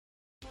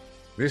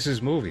This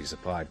is Movies, a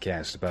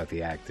podcast about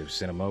the act of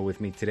cinema. With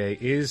me today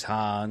is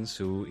Hans,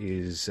 who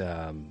is,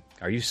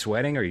 are you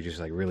sweating or are you just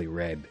like really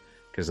red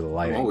because of the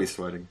lighting? I'm always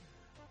sweating.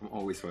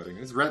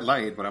 It's red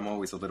light, but I'm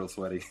always a little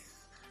sweaty.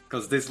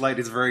 Because this light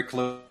is very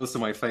close to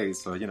my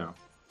face, so, you know.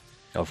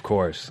 Of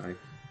course.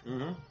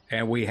 Mm-hmm.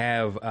 And we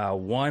have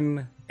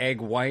one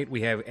Egg White.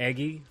 We have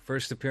Eggy,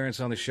 first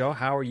appearance on the show.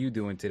 How are you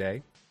doing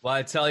today? Well,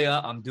 I tell you,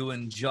 I'm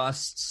doing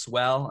just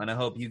swell, and I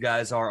hope you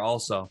guys are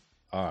also.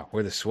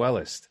 We're the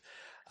swellest.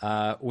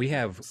 We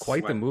have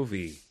quite the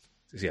movie.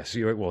 Yes,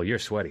 you're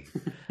sweaty.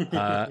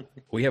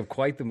 We have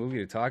quite the movie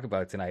to talk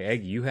about tonight.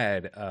 Egg, you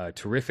had a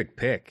terrific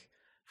pick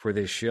for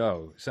this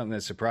show, something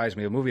that surprised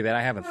me, a movie that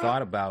I haven't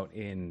thought about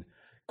in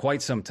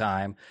quite some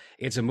time.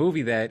 It's a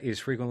movie that is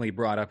frequently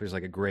brought up as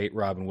like a great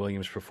Robin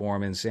Williams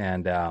performance,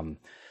 and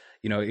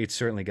it's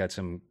certainly got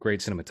some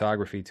great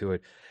cinematography to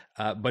it,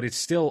 but it's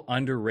still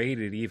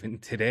underrated even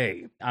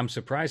today. I'm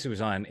surprised it was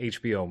on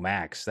HBO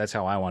Max. That's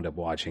how I wound up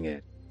watching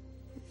it.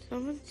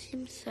 Someone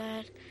seems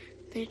sad.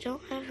 They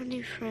don't have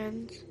any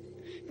friends.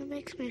 It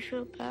makes me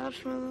feel bad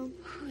for them.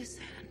 Who is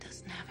sad and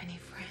doesn't have any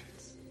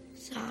friends?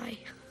 Sigh.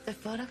 The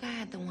photo guy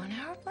at the 1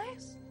 Hour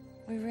place?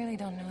 We really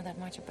don't know that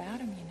much about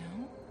him, you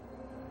know?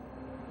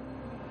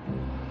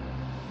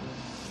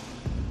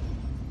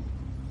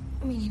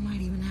 I mean, he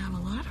might even have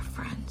a lot of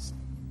friends.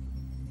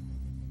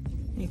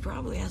 He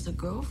probably has a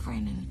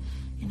girlfriend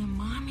and a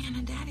mommy and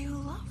a daddy who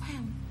love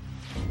him.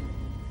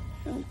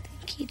 I don't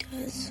think he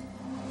does.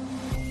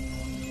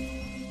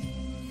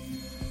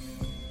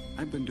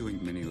 I've been doing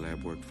mini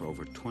lab work for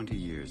over 20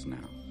 years now.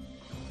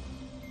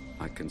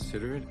 I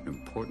consider it an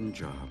important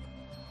job.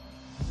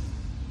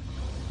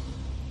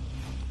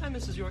 Hi,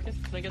 Mrs.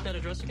 Yorkin. Can I get that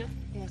address again?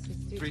 Yes,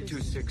 it's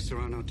 326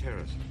 Serrano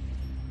Terrace.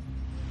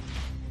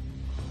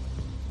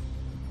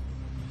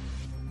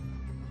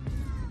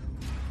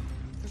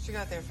 What you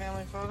got there,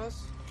 family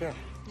photos? Sure.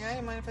 Yeah,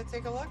 you mind if I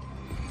take a look?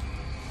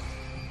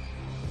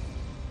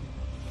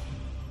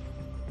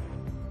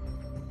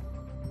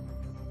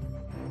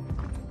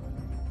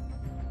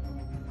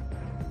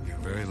 You're a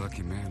very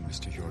lucky man,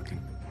 Mr. Yorkin.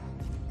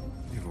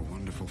 You have a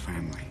wonderful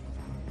family.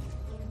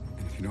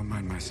 And if you don't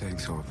mind my saying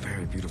so, a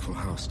very beautiful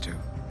house, too.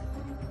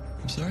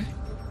 I'm sorry?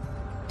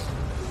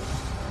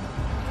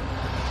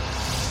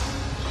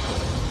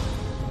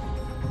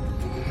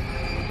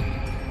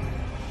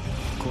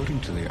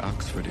 According to the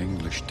Oxford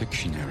English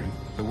Dictionary,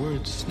 the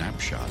word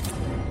snapshot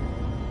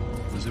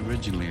was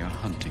originally a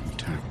hunting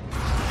term.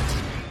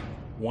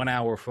 1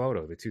 Hour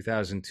Photo, the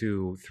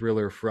 2002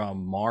 thriller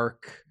from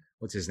Mark,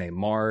 what's his name?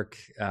 Mark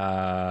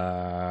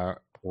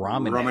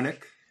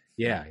Romanek.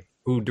 Yeah,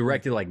 who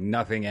directed like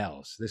nothing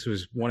else. This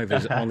was one of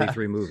his only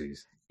 3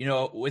 movies. You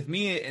know, with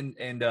me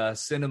and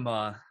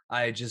cinema,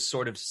 I just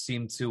sort of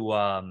seem to,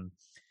 I'm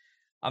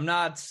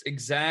not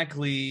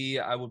exactly,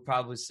 I would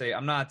probably say,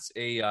 I'm not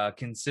a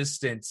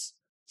consistent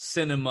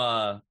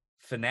cinema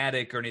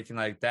fanatic or anything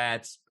like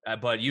that,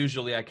 but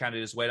usually I kind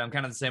of just wait. I'm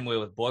kind of the same way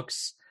with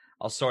books.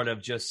 I'll sort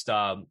of just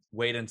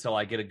wait until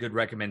I get a good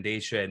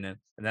recommendation, and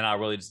then I'll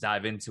really just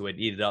dive into it,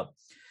 eat it up.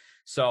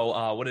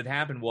 So what had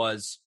happened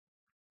was,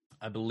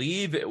 I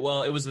believe, it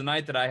was the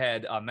night that I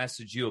had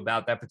messaged you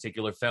about that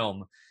particular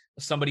film.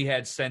 Somebody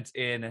had sent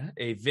in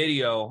a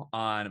video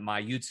on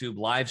my YouTube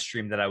live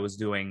stream that I was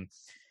doing,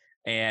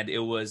 and it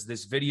was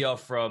this video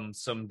from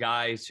some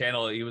guy's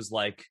channel. He was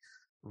like,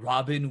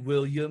 Robin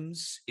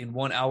Williams in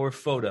 1 Hour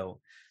Photo.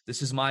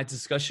 This is my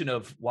discussion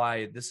of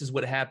why this is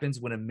what happens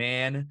when a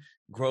man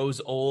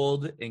grows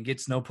old and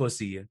gets no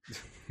pussy.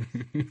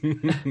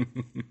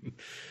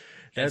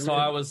 And so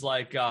I was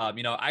like,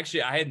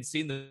 actually, I hadn't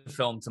seen the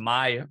film to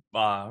my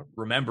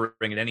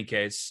remembering in any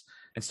case.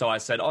 And so I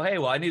said, oh, hey,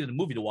 well, I needed a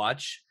movie to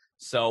watch.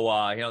 So,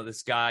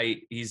 this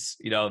guy, he's,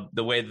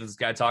 the way this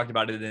guy talked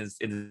about it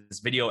in his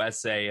video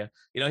essay,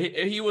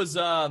 he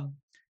wasn't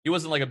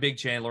like a big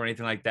channel or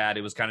anything like that.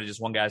 It was kind of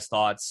just one guy's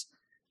thoughts.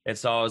 And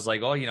so I was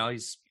like, oh,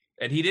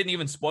 and he didn't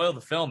even spoil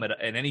the film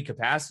in any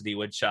capacity,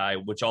 which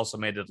also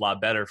made it a lot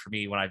better for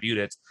me when I viewed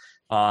it.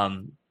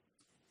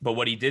 But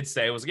what he did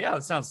say was, yeah,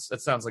 that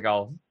sounds like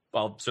I'll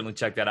certainly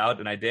check that out.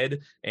 And I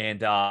did.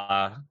 And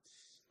I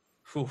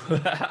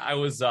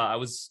was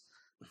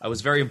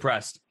very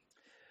impressed.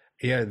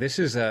 Yeah, this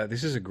is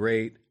a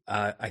great,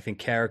 I think,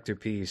 character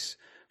piece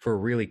for a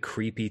really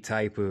creepy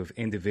type of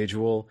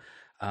individual.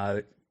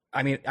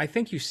 I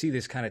think you see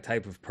this kind of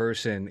type of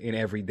person in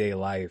everyday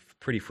life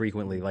pretty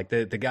frequently. Like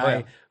the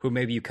guy who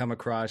maybe you come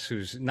across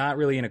who's not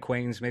really an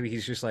acquaintance. Maybe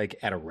he's just like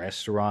at a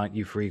restaurant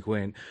you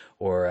frequent,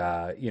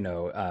 or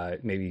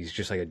maybe he's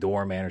just like a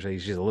doorman or something.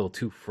 He's just a little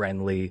too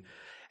friendly,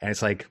 and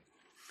it's like,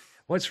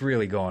 what's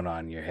really going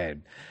on in your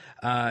head?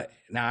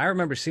 Now, I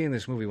remember seeing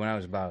this movie when I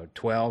was about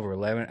 12 or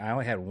 11. I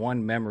only had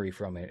one memory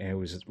from it, and it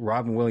was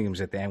Robin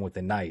Williams at the end with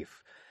the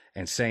knife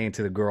and saying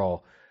to the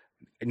girl,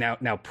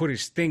 now put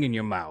his thing in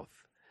your mouth.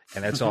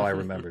 And that's all I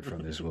remembered from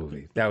this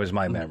movie. That was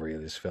my memory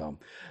of this film.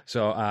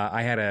 So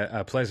I had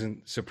a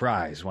pleasant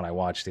surprise when I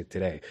watched it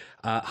today.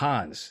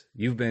 Hans,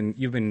 you've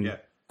been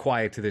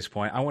quiet to this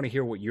point. I want to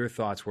hear what your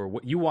thoughts were.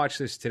 You watched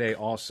this today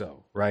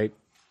also, right?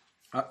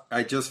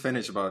 I just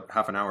finished about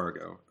half an hour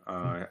ago.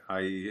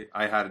 I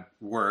had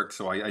work,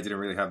 so I didn't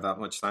really have that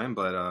much time.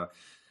 But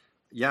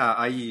yeah,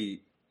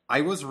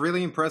 I was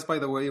really impressed by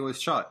the way it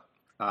was shot.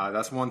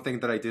 That's one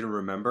thing that I didn't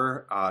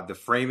remember. The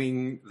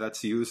framing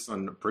that's used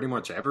on pretty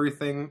much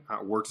everything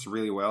works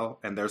really well,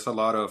 and there's a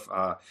lot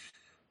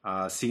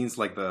of scenes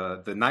like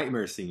the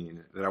nightmare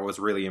scene that I was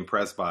really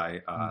impressed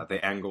by. The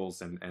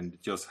angles and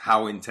just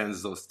how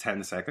intense those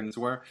 10 seconds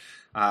were.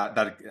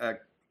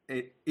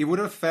 It would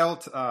have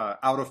felt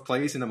out of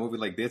place in a movie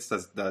like this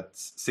that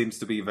seems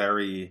to be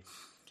very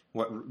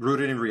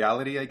rooted in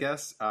reality, I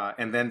guess.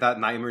 And then that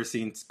nightmare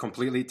scene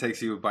completely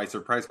takes you by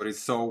surprise, but it's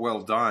so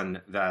well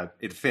done that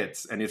it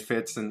fits. And it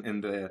fits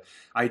in the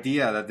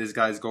idea that this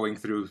guy's going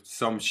through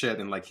some shit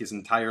and like his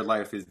entire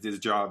life is this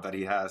job that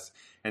he has.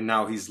 And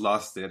now he's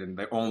lost it. And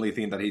the only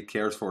thing that he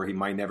cares for, he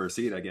might never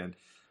see it again.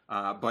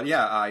 But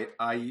yeah,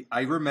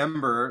 I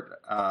remember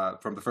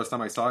from the first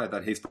time I saw it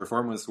that his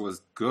performance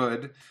was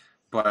good.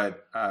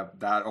 But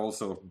that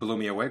also blew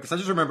me away because I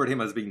just remembered him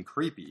as being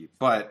creepy.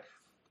 But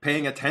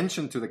paying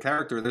attention to the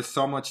character, there's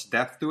so much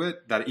depth to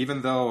it that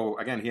even though,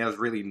 again, he has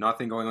really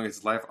nothing going on in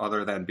his life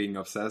other than being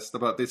obsessed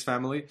about this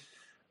family,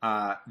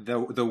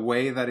 the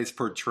way that it's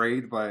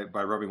portrayed by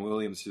Robin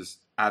Williams just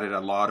added a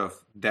lot of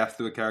depth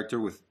to the character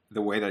with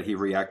the way that he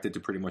reacted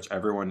to pretty much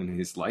everyone in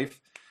his life.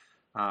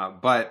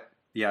 But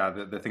yeah,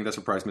 the thing that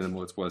surprised me the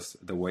most was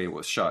the way it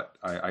was shot.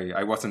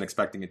 I wasn't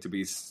expecting it to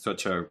be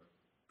such a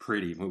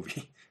pretty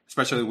movie.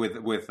 Especially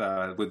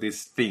with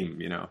this theme,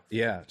 you know.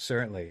 Yeah,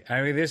 certainly.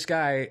 I mean, this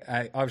guy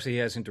obviously he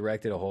hasn't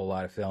directed a whole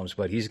lot of films,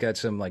 but he's got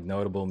some like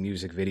notable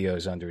music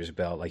videos under his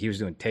belt. Like he was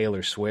doing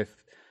Taylor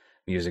Swift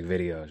music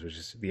videos, which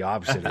is the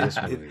opposite of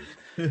this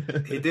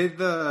movie. He did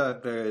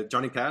the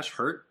Johnny Cash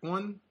 "Hurt"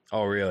 one.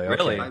 Oh, really?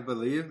 Really? I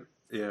believe.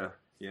 Yeah.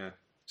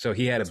 So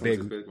he had That's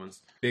a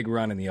big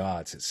run in the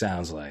aughts. It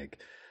sounds like.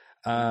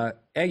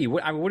 Eggy,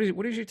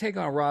 what is your take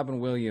on Robin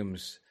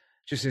Williams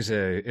just as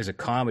a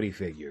comedy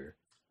figure?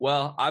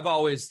 Well, I've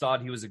always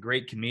thought he was a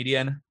great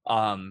comedian.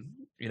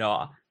 You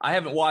know, I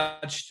haven't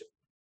watched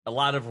a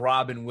lot of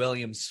Robin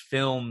Williams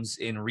films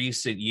in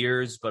recent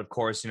years, but of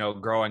course, you know,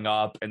 growing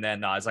up and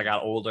then as I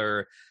got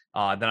older,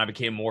 then I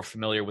became more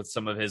familiar with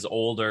some of his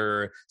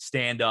older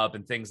stand-up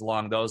and things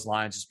along those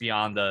lines, just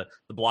beyond the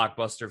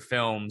blockbuster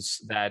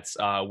films that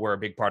were a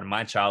big part of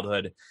my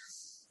childhood.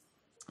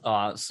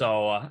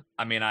 So,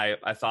 I mean,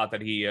 I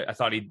thought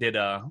he did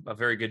a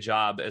very good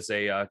job as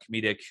a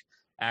comedic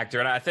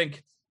actor, and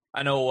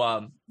I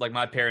know, like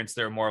my parents,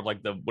 they're more of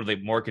like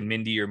Mork and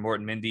Mindy or Mort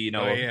and Mindy, you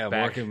know. Oh, yeah,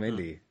 Mork and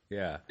Mindy.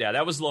 Yeah. Yeah,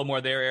 that was a little more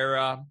their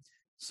era.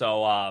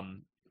 So I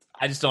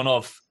just don't know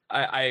if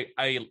I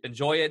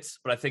enjoy it,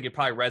 but I think it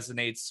probably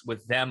resonates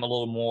with them a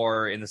little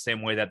more in the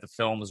same way that the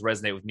films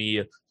resonate with me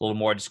a little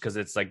more, just because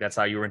it's like that's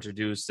how you were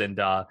introduced and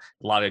a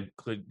lot of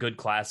good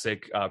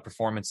classic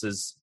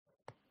performances.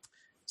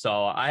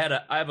 So I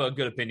have a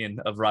good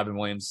opinion of Robin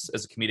Williams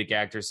as a comedic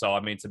actor. So, I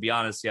mean, to be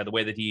honest, yeah, the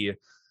way that he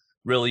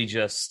really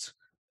just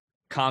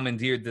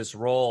commandeered this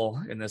role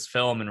in this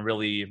film and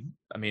really,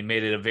 I mean,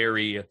 made it a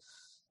very,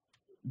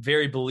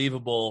 very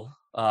believable,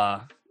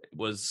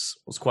 was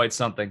quite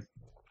something.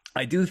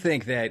 I do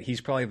think that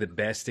he's probably the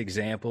best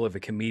example of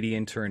a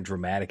comedian turned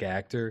dramatic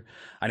actor.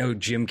 I know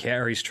Jim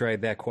Carrey's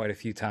tried that quite a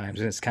few times,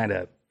 and it's kind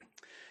of,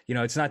 you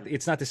know, it's not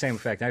the same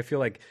effect. I feel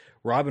like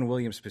Robin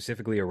Williams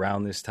specifically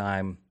around this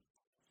time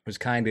was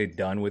kind of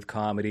done with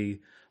comedy.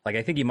 Like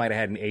I think he might have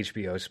had an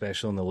HBO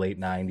special in the late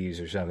 90s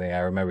or something. I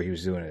remember he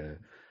was doing a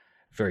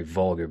very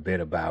vulgar bit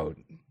about,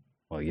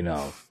 well, you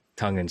know,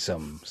 tonguing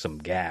some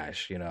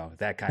gash, you know,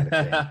 that kind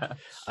of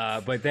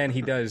thing. But then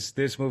he does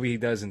this movie, he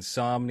does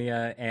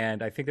Insomnia,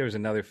 and I think there was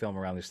another film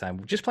around this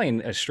time, just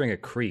playing a string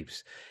of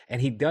creeps,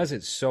 and he does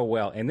it so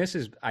well. And this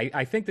is,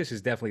 I think this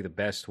is definitely the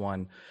best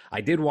one. I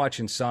did watch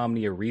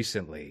Insomnia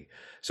recently,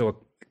 so it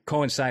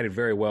coincided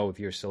very well with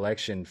your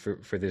selection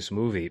for this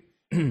movie.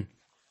 And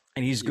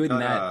he's good in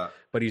that,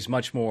 but he's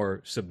much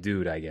more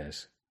subdued, I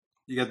guess.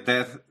 You got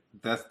Death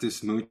to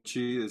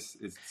Smoochie.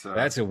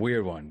 That's a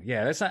weird one.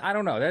 Yeah, that's not. I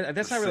don't know.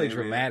 That's not really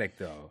dramatic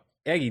though.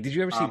 Eggy, did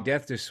you ever see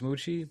Death to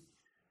Smoochie?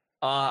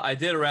 I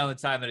did around the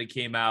time that it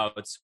came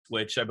out,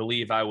 which I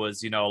believe I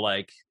was, you know,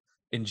 like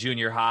in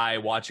junior high,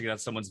 watching it on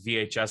someone's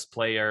VHS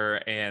player,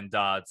 and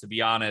to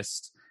be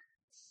honest,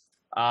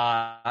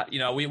 you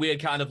know, we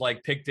had kind of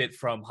like picked it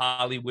from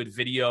Hollywood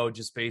Video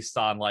just based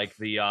on like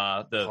the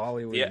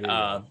Hollywood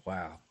Video.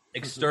 Wow.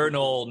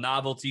 External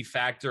novelty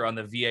factor on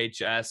the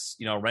VHS,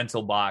 you know,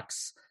 rental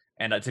box.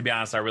 And to be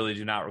honest, I really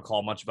do not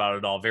recall much about it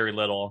at all. Very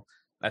little.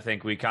 I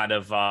think we kind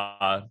of,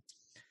 watched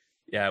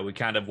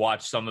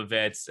some of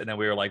it, and then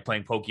we were like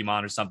playing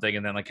Pokemon or something,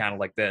 and then like kind of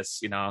like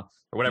this, you know,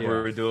 or whatever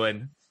we were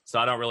doing. So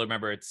I don't really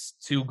remember it's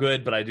too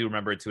good, but I do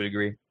remember it to a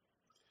degree.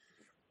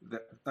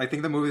 I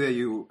think the movie that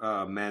you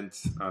meant,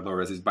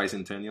 Loris, is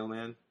Bicentennial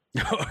Man.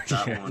 Oh,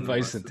 that yeah, one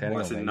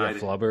Bicentennial Man. Yeah,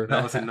 Flubber.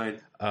 That was in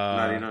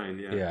 99.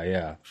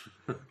 Yeah.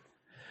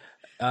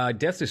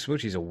 Death to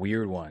Smoochie is a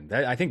weird one.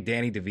 I think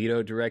Danny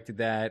DeVito directed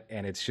that,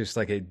 and it's just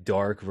like a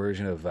dark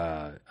version of,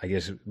 I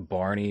guess,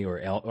 Barney or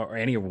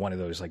any one of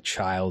those like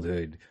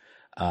childhood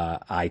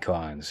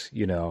icons,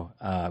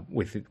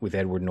 with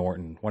Edward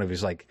Norton. One of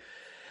his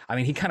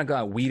he kind of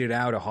got weeded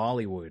out of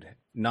Hollywood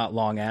not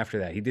long after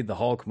that. He did the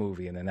Hulk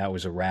movie, and then that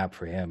was a wrap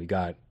for him. He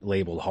got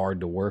labeled hard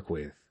to work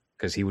with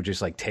because he would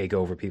just like take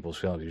over people's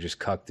films. He would just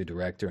cuck the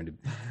director and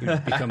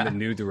he'd become the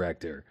new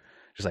director.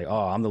 Just like,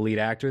 oh, I'm the lead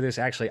actor of this.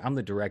 Actually, I'm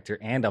the director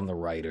and I'm the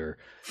writer.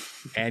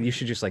 And you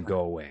should just like go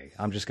away.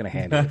 I'm just going to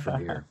handle it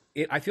from here.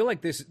 I feel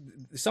like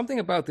something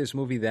about this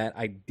movie that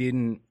I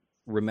didn't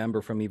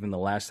remember from even the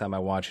last time I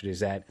watched it is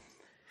that,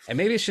 and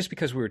maybe it's just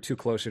because we were too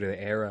closer to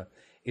the era,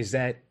 is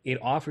that it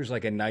offers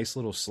like a nice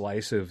little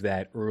slice of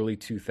that early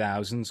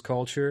 2000s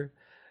culture.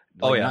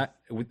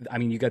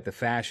 You got the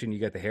fashion, you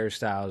got the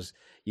hairstyles,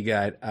 you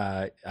got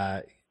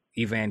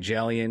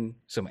Evangelion,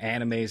 some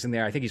animes in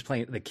there. I think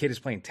the kid is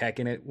playing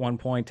Tekken at one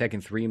point,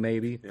 Tekken 3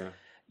 maybe.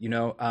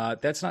 Yeah.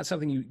 That's not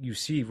something you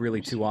see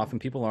really too often.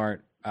 People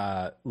aren't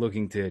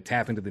looking to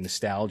tap into the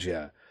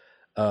nostalgia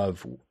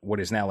of what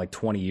is now like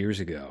 20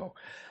 years ago.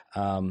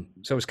 So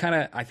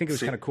I think it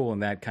was kind of cool in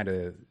that kind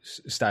of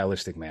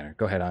stylistic manner.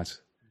 Go ahead,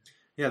 Hans.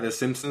 Yeah, The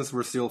Simpsons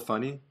were still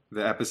funny.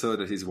 The episode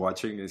that he's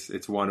watching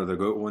it's one of the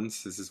good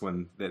ones. This is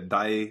when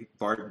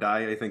Bart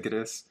die, I think it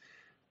is.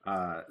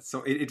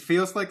 So it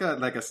feels like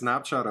a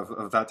snapshot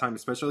of that time,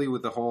 especially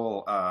with the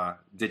whole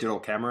digital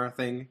camera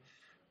thing,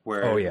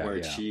 where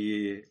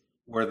the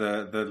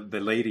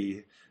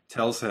lady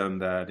tells him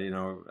that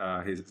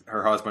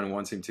her husband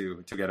wants him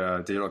to get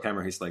a digital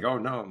camera. He's like, oh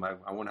no,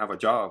 I won't have a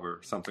job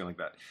or something like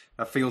that.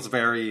 That feels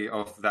very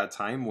of that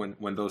time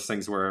when those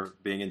things were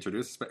being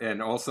introduced.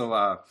 And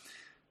also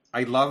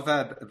I love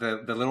that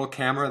the little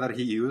camera that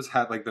he used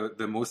had like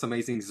the most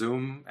amazing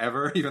zoom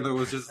ever, even though it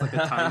was just like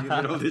a tiny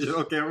little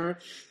digital camera.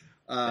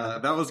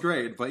 That was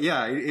great. But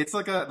yeah, it's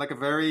like a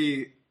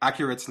very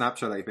accurate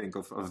snapshot, I think,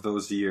 of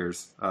those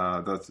years,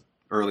 the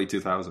early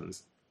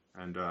 2000s.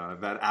 And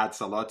that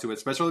adds a lot to it,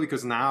 especially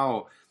because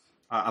now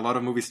a lot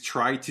of movies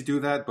try to do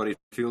that, but it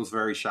feels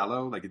very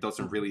shallow. Like it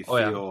doesn't really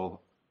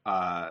feel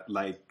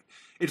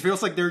it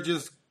feels like they're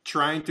just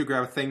trying to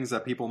grab things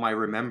that people might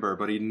remember,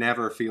 but it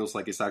never feels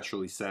like it's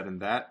actually said in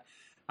that.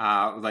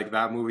 Like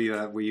that movie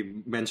that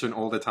we mention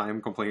all the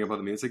time, complaining about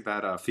the music,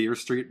 that Fear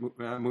Street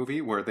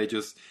movie, where they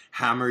just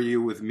hammer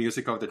you with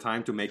music all the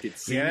time to make it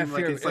seem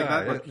like it's like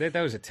that. But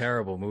that was a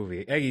terrible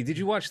movie. Eggy, did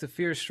you watch the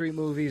Fear Street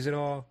movies at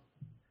all?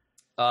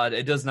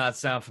 It does not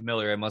sound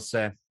familiar, I must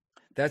say.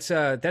 That's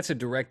a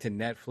direct to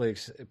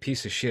Netflix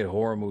piece of shit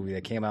horror movie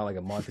that came out like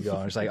a month ago,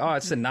 and it's like, oh,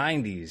 it's the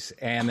 90s,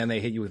 and then they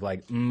hit you with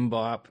like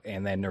Bop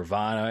and then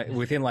Nirvana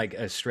within like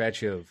a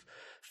stretch of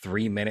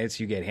 3 minutes.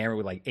 You get hammered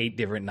with like 8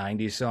 different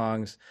 90s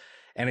songs,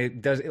 and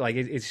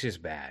it's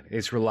just bad.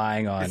 It's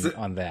relying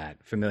on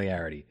that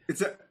familiarity.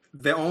 It's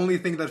the only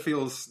thing that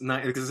feels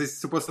because it's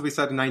supposed to be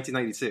set in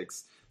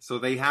 1996. So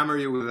they hammer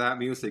you with that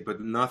music, but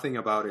nothing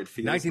about it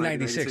feels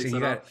 1996.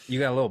 And you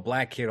got a little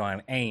black kid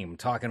on AIM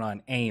talking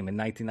on AIM in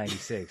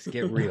 1996.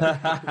 Get real,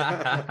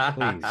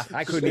 please.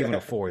 I couldn't even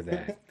afford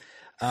that.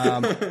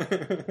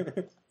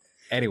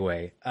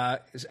 Anyway,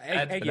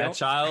 that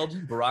child,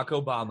 Barack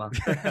Obama.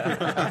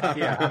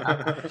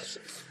 Yeah.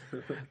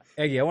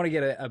 Eggy, I want to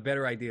get a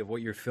better idea of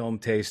what your film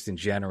taste in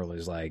general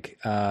is like.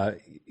 I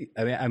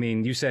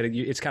mean, you said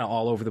it's kind of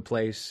all over the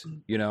place.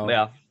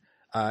 Yeah.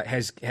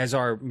 Has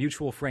our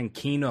mutual friend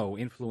Kino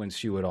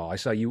influenced you at all? I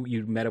saw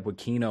you met up with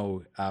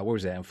Kino. Where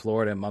was that, in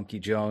Florida?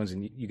 Mumkey Jones,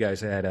 and you guys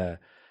had a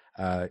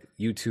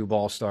YouTube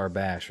All-Star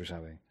Bash or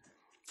something.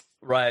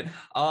 Right.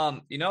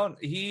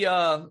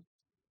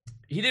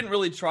 He didn't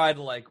really try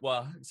to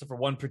except for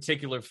one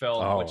particular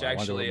film, which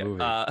actually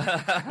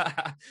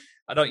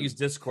I don't use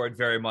Discord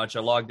very much.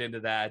 I logged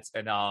into that,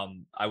 and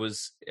I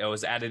was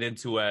added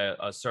into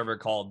a server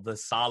called the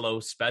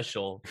Salo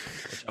Special,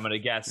 which I'm gonna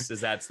guess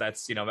is that's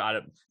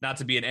not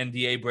to be an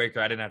NDA breaker.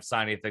 I didn't have to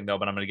sign anything though,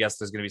 but I'm gonna guess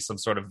there's gonna be some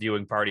sort of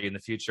viewing party in the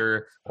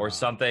future or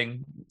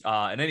something.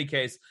 In any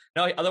case,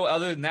 no.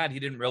 Other than that, he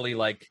didn't really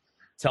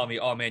tell me,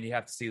 oh man, you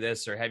have to see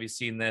this, or have you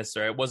seen this,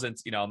 or it wasn't.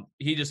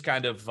 He just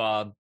kind of.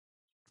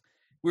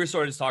 We were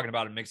sort of just talking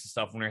about a mix of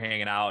stuff when we were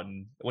hanging out,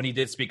 and when he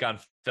did speak on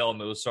film,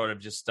 it was sort of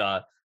just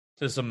to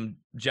some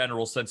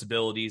general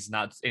sensibilities,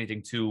 not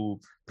anything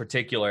too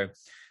particular.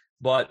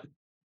 But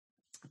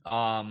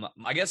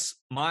I guess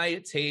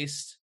my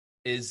taste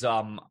is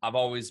I've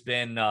always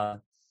been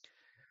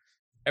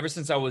ever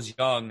since I was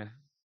young,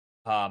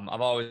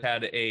 I've always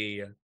had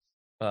a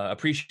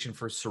appreciation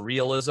for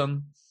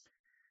surrealism,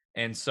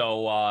 and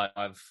so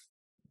I've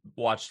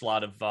watched a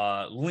lot of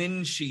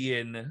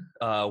Lynchian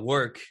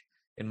work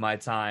in my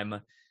time.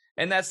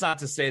 And that's not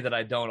to say that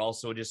I don't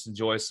also just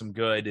enjoy some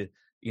good,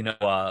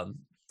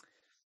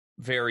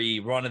 very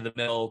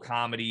run-of-the-mill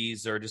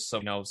comedies or just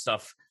some,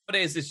 stuff. But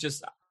it's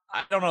just,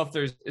 I don't know if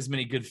there's as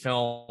many good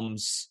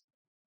films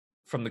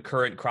from the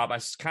current crop. I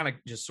kind of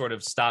just sort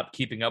of stopped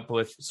keeping up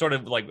with, sort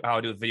of like how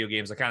I do with video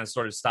games. I kind of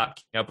sort of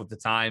stopped keeping up with the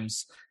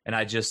times, and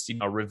I just,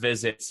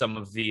 revisit some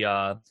of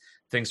the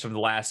things from the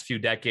last few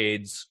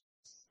decades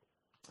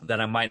that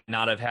I might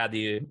not have had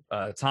the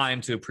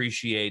time to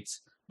appreciate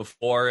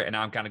before, and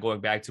now I'm kind of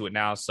going back to it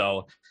now.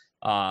 So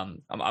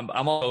I'm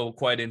also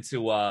quite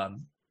into.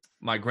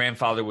 My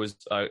grandfather was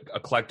a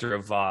collector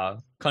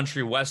of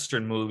country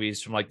western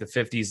movies from like the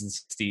 50s and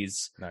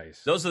 60s.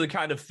 Nice. Those are the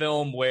kind of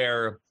film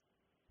where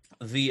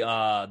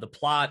the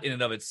plot in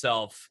and of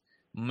itself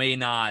may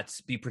not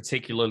be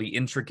particularly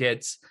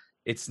intricate.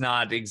 It's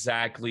not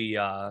exactly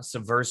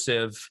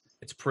subversive.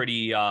 It's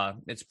pretty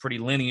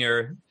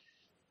linear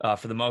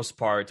for the most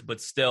part, but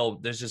still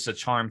there's just a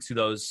charm to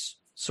those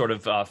sort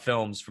of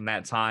films from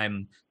that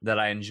time that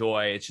I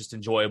enjoy. It's just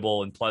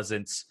enjoyable and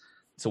pleasant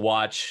to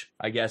watch.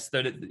 I guess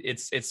that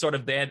it's sort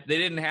of they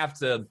didn't have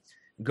to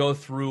go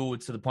through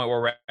to the point where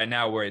we're right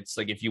now, where it's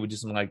like if you would do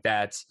something like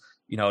that,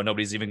 you know,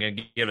 nobody's even going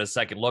to give it a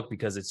second look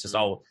because it's just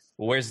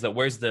where's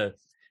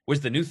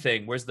the new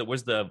thing? Where's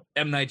the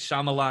M. Night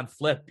Shyamalan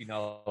flip? You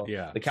know,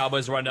 yeah. The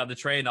cowboys run down the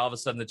train. All of a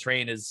sudden, the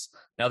train is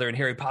now they're in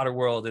Harry Potter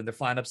world and they're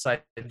flying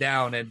upside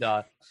down, and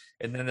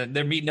then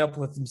they're meeting up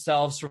with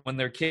themselves from when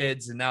they're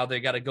kids, and now they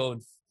got to go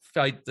and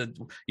fight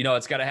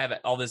it's got to have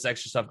all this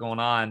extra stuff going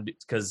on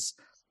because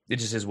it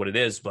just is what it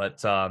is.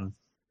 But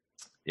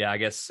yeah, I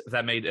guess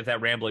if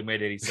that rambling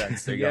made any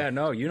sense. There you yeah,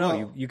 go.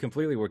 no, you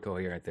completely were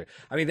coherent there.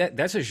 I mean,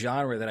 that's a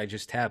genre that I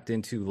just tapped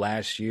into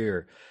last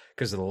year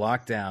because of the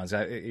lockdowns.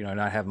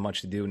 Not having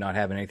much to do, not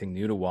having anything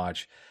new to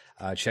watch,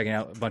 checking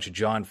out a bunch of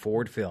John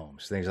Ford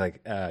films, things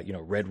like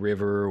Red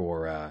River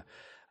or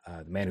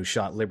The Man Who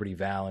Shot Liberty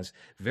Valance.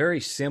 Very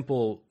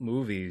simple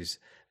movies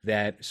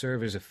that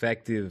serve as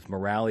effective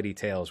morality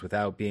tales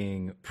without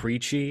being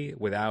preachy,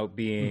 without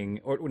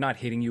being or not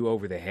hitting you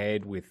over the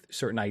head with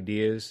certain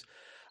ideas.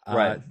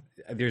 Right.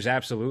 There's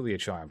absolutely a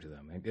charm to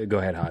them. Go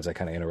ahead, Hans. I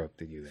kind of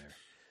interrupted you there.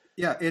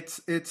 Yeah, it's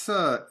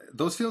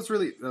those films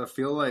really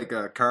feel like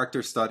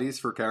character studies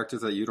for characters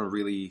that you don't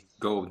really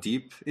go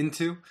deep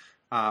into,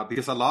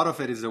 because a lot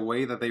of it is the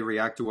way that they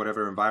react to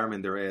whatever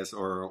environment there is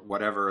or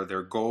whatever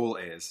their goal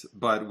is.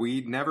 But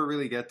we never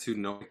really get to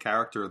know the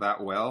character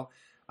that well.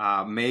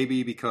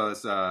 Maybe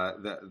because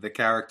the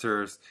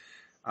characters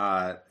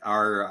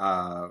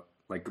are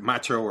like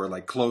macho or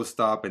like closed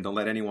up and don't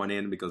let anyone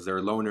in because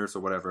they're loners or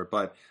whatever.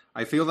 But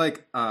I feel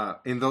like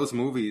in those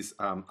movies,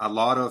 a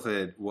lot of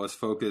it was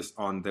focused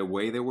on the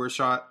way they were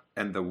shot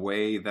and the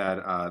way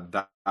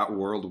that that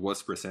world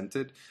was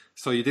presented.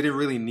 So you didn't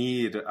really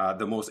need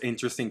the most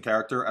interesting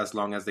character as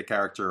long as the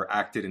character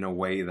acted in a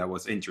way that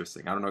was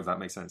interesting. I don't know if that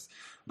makes sense.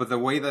 But the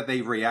way that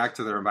they react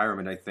to their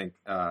environment, I think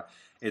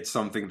it's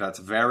something that's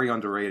very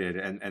underrated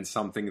and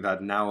something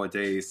that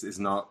nowadays is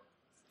not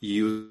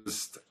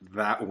used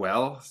that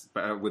well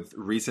with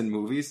recent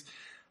movies.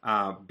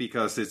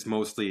 Because it's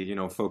mostly,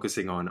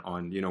 focusing on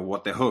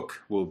what the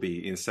hook will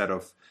be instead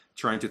of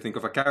trying to think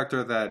of a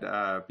character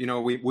that,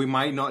 we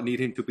might not need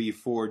him to be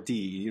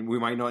 4D. We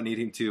might not need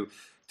him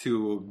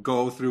to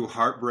go through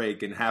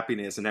heartbreak and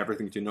happiness and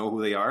everything to know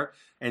who they are.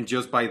 And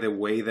just by the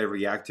way they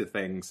react to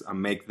things,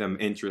 make them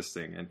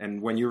interesting.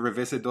 And when you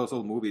revisit those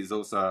old movies,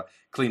 those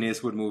Clint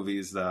Eastwood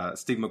movies,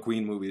 Steve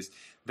McQueen movies,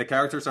 the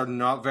characters are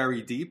not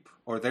very deep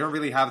or they don't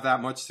really have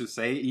that much to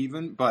say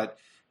even, but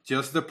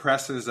just the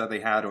presence that they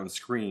had on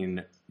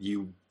screen,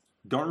 you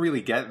don't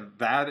really get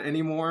that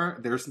anymore.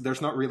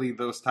 There's not really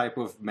those type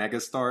of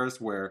megastars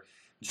where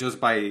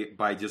just by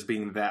just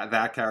being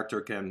that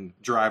character can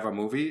drive a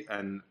movie,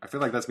 and I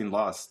feel like that's been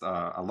lost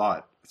a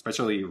lot,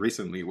 especially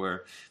recently,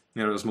 where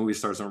those movie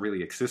stars don't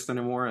really exist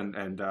anymore,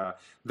 and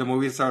the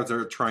movie stars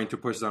are trying to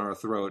push down our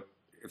throat.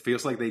 It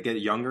feels like they get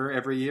younger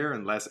every year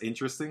and less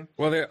interesting.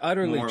 Well, they're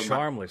utterly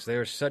charmless. They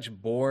are such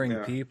boring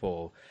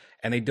people.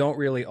 And they don't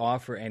really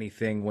offer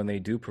anything when they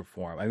do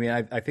perform. I mean,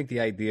 I think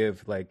the idea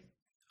of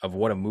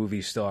what a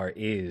movie star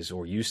is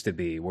or used to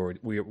be,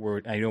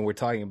 I know we're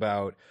talking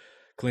about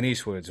Clint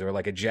Eastwood's or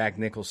like a Jack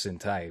Nicholson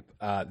type.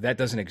 That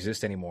doesn't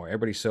exist anymore.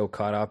 Everybody's so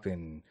caught up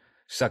in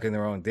sucking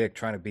their own dick,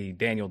 trying to be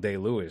Daniel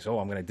Day-Lewis. Oh,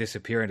 I'm going to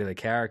disappear into the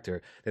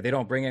character, that they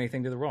don't bring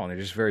anything to the role. And they're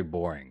just very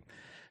boring.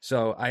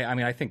 So,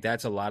 I think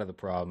that's a lot of the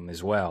problem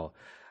as well.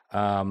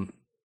 Look,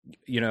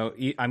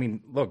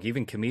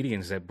 even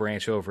comedians that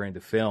branch over into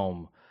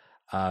film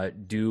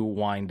do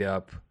wind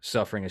up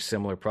suffering a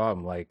similar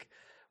problem. Like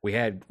we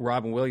had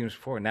Robin Williams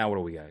before. Now what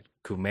do we got?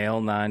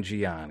 Kumail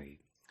Nanjiani.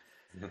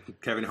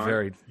 Kevin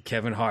Hart.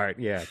 Kevin Hart.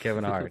 Yeah,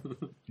 Kevin Hart.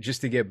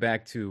 Just to get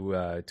back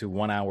to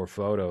 1 hour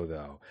photo,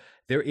 though,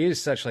 there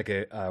is such like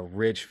a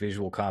rich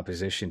visual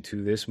composition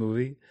to this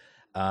movie.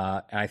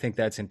 And I think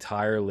that's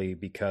entirely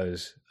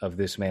because of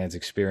this man's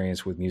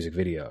experience with music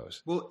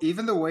videos. Well,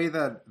 even the way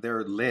that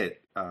they're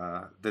lit,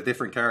 the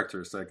different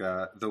characters, like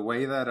the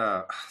way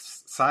that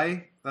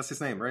Cy, that's his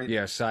name, right?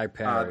 Yeah, Cy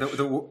Parrish.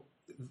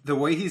 The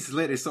way he's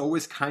lit is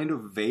always kind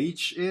of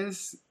beige,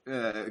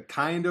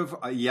 kind of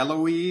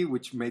yellowy,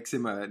 which makes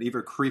him an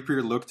even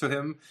creepier look to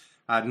him.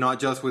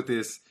 Not just with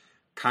this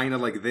kind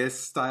of like this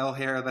style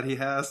hair that he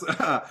has,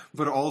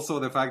 but also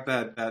the fact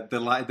that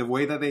the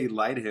way that they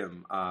light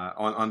him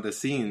on the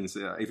scenes,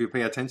 if you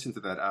pay attention to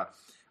that,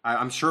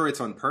 I'm sure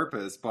it's on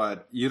purpose,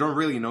 but you don't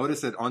really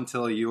notice it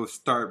until you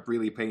start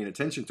really paying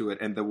attention to it.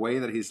 And the way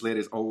that he's lit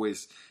is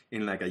always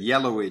in like a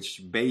yellowish,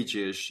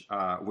 beigeish,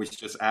 which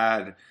just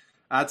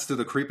adds to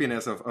the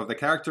creepiness of the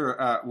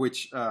character,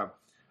 which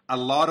a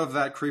lot of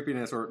that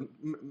creepiness, or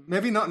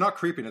maybe not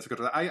creepiness,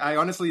 because I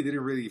honestly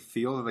didn't really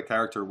feel that the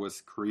character was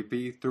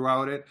creepy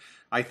throughout it.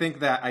 I think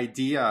that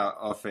idea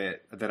of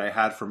it that I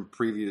had from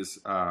previous,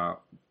 from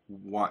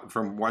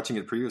watching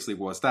it previously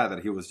was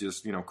that he was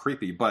just,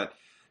 creepy. But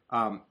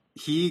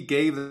he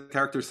gave the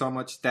character so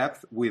much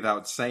depth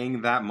without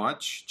saying that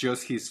much.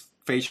 Just his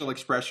facial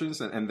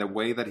expressions and the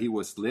way that he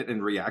was lit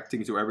and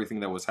reacting to everything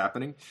that was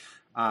happening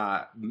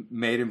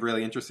made him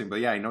really interesting.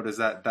 But yeah, I noticed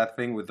that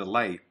thing with the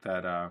light,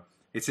 that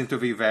it seemed to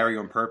be very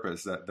on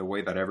purpose, that the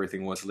way that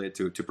everything was lit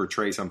to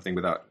portray something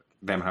without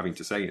them having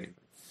to say anything.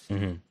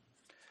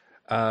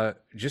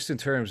 Mm-hmm. Just in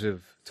terms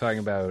of talking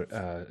about,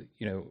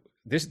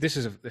 this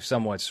is a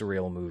somewhat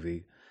surreal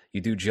movie.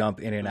 You do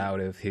jump in and out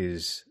of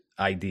his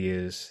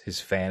ideas, his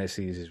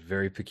fantasies, his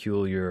very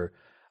peculiar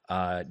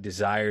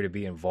desire to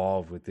be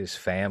involved with this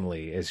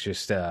family. It's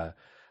just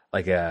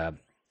like a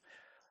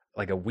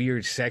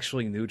weird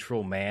sexually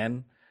neutral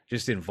man,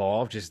 just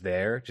involved, just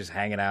there, just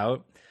hanging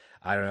out.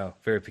 I don't know,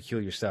 very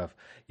peculiar stuff.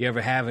 You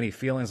ever have any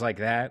feelings like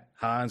that,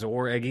 Hans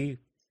or Eggy?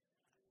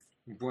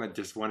 What,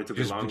 just wanted to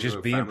belong to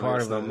a being family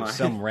part of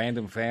some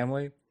random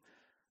family?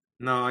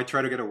 No, I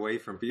try to get away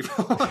from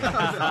people. I'm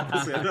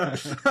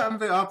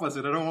the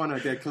opposite. I don't want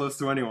to get close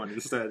to anyone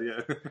instead.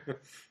 Yeah.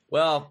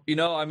 Well,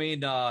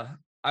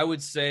 I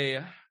would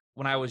say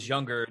when I was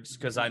younger, just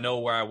because I know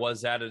where I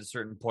was at a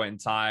certain point in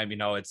time,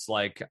 it's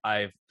like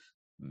I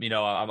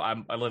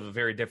live a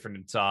very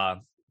different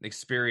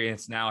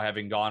experience now,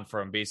 having gone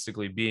from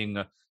basically being,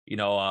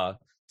 a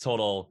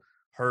total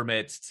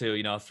hermit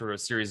to, through a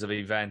series of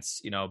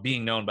events,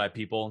 being known by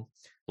people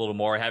a little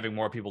more, having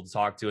more people to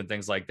talk to and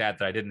things like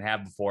that I didn't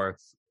have before.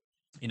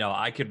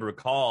 I could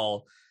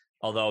recall,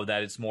 although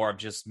that it's more of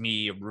just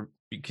me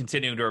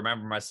continuing to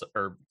remember myself,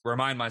 or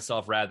remind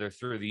myself rather,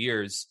 through the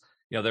years.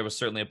 There was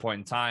certainly a point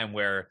in time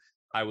where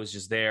I was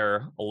just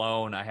there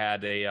alone. I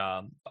had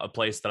a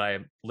place that I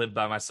lived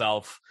by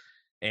myself,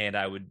 and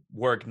I would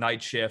work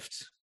night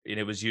shift, and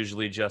it was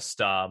usually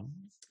just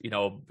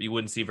you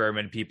wouldn't see very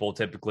many people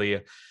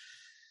typically.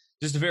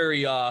 Just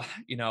very,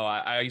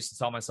 I used to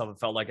tell myself it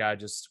felt like I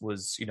just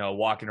was,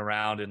 walking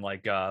around in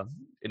like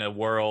in a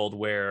world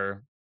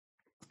where,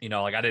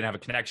 like I didn't have a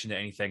connection to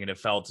anything, and it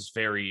felt just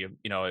very,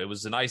 it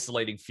was an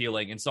isolating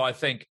feeling. And so I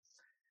think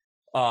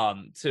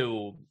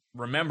to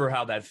remember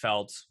how that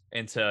felt,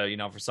 and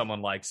to, for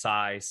someone like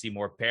Cy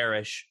Seymour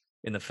Parrish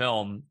in the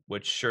film,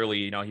 which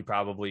surely, he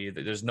probably,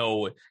 there's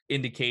no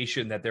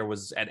indication that there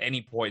was at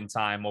any point in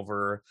time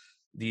over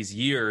these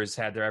years,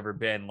 had there ever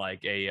been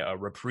like a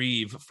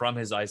reprieve from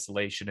his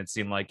isolation. It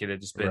seemed like it had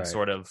just been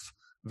sort of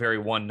very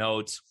one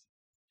note,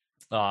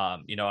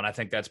 and I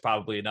think that's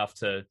probably enough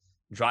to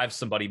drive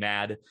somebody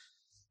mad.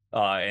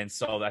 And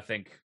so I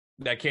think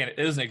that it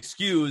doesn't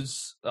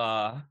excuse,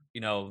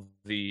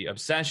 the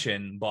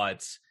obsession,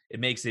 but it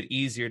makes it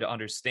easier to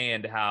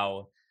understand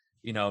how,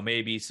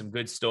 maybe some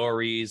good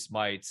stories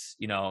might,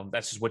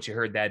 that's just what you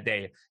heard that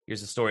day.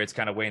 Here's a story. It's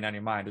kind of weighing on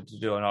your mind. What to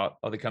do? And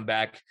they come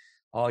back.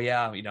 Oh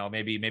yeah,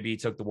 maybe he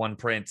took the one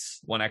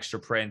extra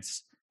print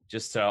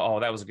just to,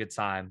 that was a good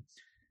time.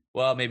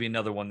 Well, maybe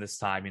another one this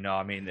time,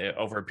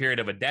 over a period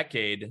of a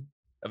decade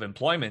of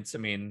employment,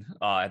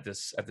 at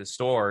this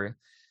store,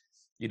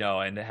 and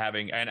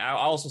I'll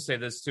also say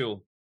this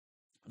too,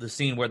 the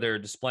scene where they're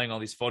displaying all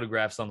these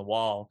photographs on the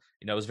wall,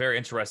 it was very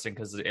interesting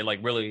because it like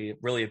really,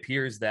 really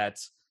appears that,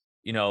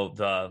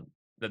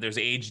 that there's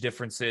age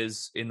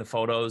differences in the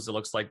photos. It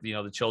looks like,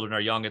 the children are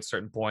young at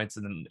certain points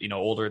and then,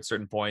 older at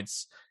certain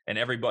points. And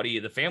everybody,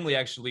 the family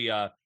actually,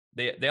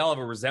 they all have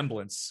a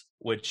resemblance,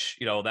 which,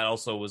 that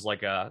also was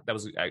like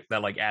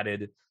that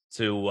added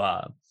to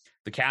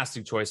the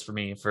casting choice for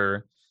me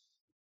for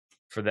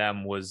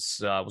them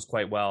was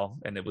quite well.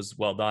 And it was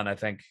well done, I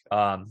think.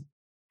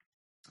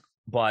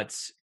 But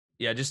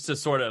yeah, just to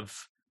sort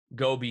of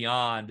go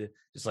beyond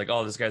just like,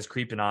 this guy's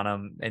creeping on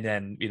him. And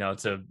then,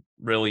 to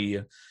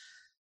really,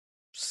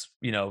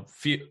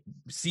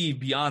 see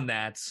beyond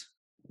that.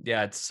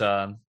 Yeah, it's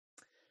I'm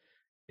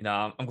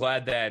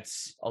glad that,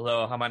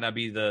 although I might not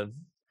be the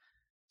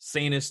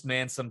sanest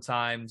man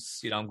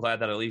sometimes, I'm glad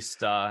that at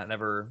least I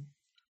never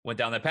went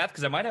down that path,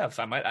 because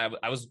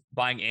I was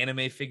buying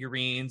anime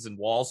figurines and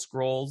wall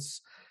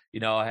scrolls,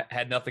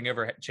 had nothing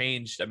ever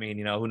changed.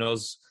 Who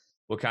knows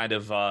what kind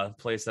of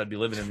place I'd be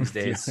living in these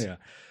days.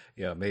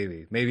 Yeah,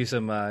 maybe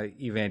some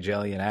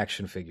Evangelion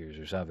action figures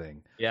or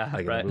something. Yeah,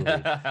 like right. In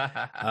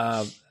the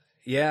movie.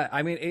 Yeah,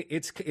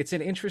 it's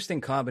an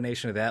interesting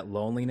combination of that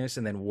loneliness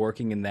and then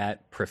working in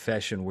that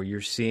profession where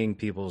you're seeing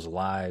people's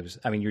lives.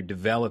 You're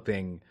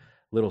developing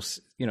little,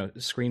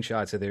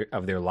 screenshots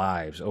of their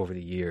lives over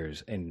the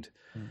years. And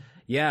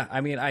yeah,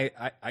 I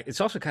it's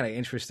also kind of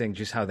interesting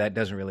just how that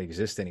doesn't really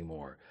exist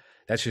anymore.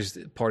 that's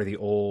just part of the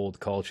old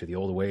culture, the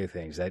old way of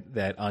things.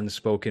 That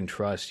unspoken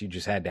trust you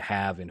just had to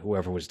have in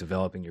whoever was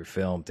developing your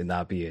film to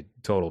not be a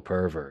total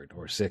pervert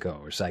or sicko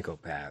or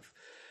psychopath.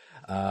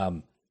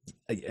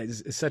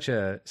 It's such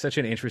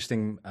an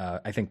interesting,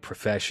 I think,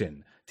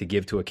 profession to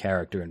give to a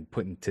character and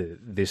put into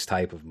this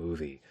type of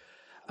movie.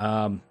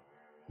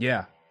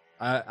 Yeah,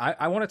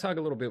 I want to talk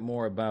a little bit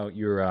more about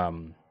your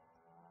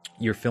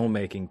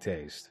filmmaking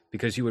taste,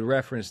 because you would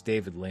reference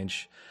David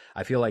Lynch.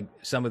 I feel like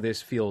some of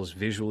this feels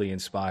visually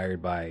inspired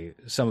by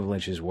some of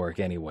Lynch's work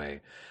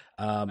anyway.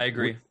 I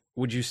agree.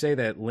 Would you say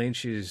that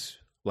Lynch is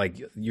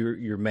like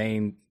your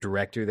main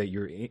director that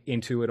you're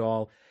into at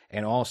all?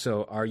 And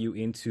also, are you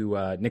into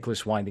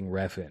Nicholas Winding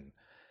Refn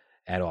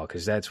at all?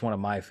 Because that's one of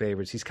my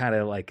favorites. He's kind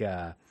of like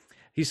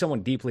he's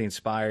someone deeply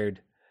inspired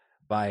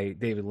by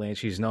David Lynch.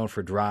 He's known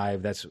for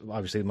Drive. That's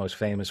obviously the most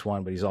famous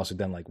one, but he's also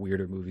done like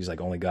weirder movies like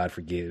Only God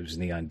Forgives,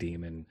 Neon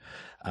Demon,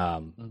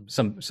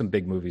 some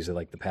big movies of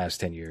like the past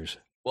 10 years.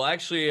 Well,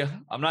 actually,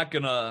 I'm not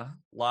gonna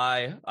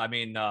lie. I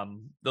mean,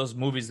 those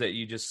movies that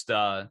you just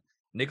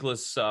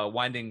Nicholas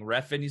Winding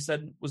Refn, you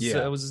said was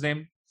his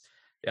name.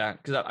 Yeah,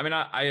 because I mean,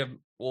 I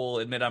will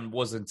admit I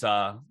wasn't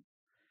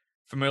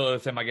familiar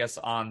with him, I guess,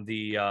 on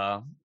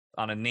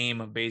a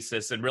name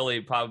basis, and really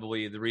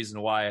probably the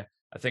reason why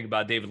I think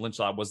about David Lynch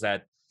a lot was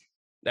that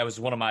was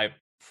one of my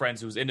friends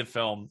who was into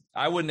film.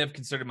 I wouldn't have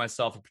considered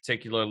myself a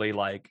particularly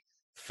like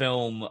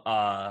film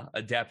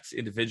adept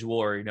individual,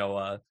 or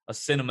a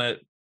cinema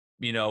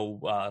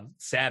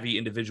savvy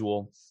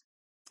individual,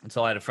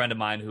 until I had a friend of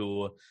mine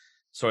who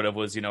sort of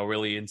was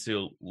really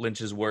into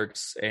Lynch's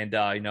works and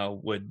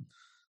would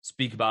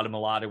speak about him a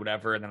lot or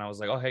whatever. And then I was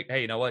like, oh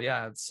hey, you know what?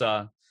 Yeah, it's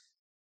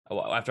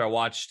after I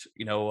watched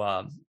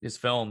his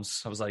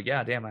films, I was like,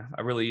 yeah, damn,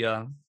 I really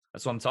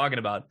that's what I'm talking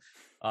about.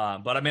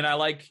 But I mean, I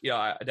like,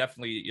 I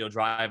definitely,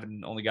 Drive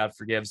and Only God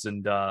Forgives.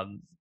 And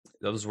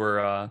those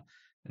were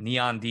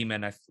Neon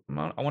Demon. I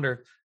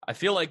wonder, I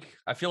feel like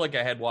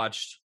I had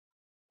watched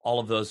all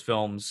of those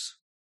films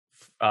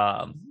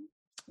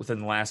within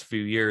the last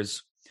few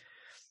years.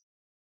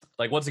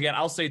 Like, once again,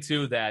 I'll say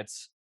too that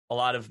a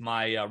lot of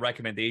my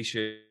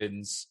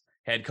recommendations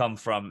had come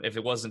from, if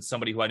it wasn't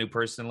somebody who I knew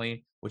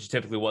personally, which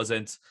typically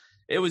wasn't,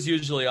 it was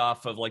usually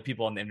off of like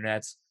people on the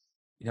internet.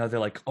 They're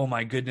like, oh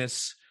my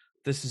goodness,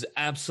 this is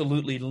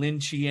absolutely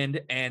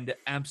Lynchian and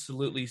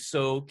absolutely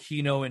so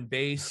Kino and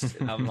based.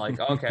 And I'm like,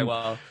 okay,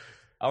 well,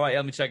 all right,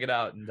 let me check it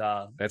out. And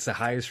that's the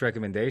highest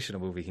recommendation a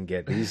movie can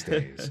get these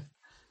days.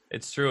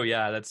 It's true.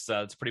 Yeah,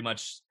 that's pretty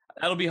much,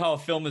 that'll be how a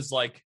film is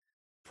like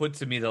put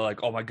to me. They're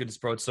like, oh my goodness,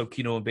 bro, it's so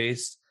Kino and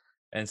based.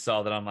 And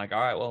so then I'm like, all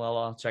right, well,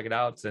 I'll check it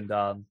out.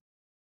 And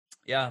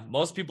yeah,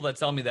 most people that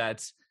tell me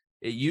that,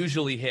 it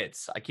usually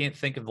hits. I can't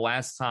think of the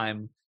last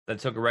time that I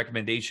took a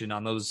recommendation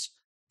on those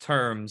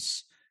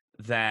terms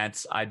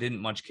that I didn't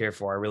much care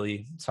for.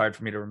 It's hard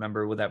for me to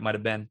remember what that might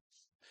have been.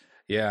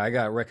 Yeah, I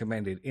got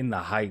recommended In the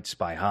Heights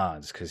by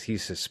Hans because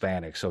he's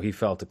Hispanic, so he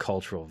felt the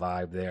cultural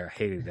vibe there.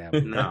 Hated that.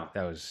 No,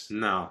 that was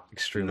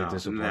extremely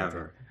disappointing.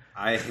 Never.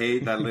 I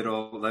hate that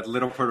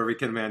little Puerto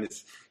Rican man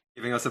is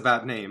giving us a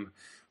bad name.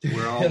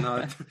 We're all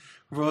not.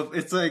 Well,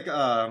 it's like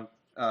now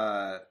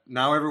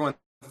everyone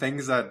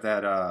thinks that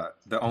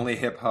the only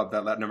hip hop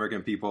that Latin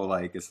American people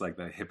like is like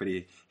the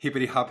hippity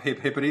hop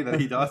hippity that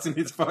he does in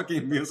his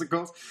fucking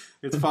musicals.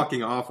 It's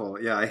fucking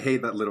awful. Yeah, I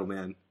hate that little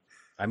man.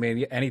 I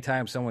mean,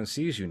 anytime someone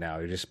sees you now,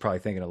 you're just probably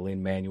thinking of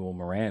Lin-Manuel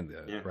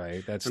Miranda,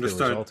 right? That's the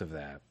result of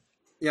that.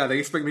 Yeah, they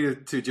expect me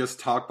to just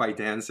talk by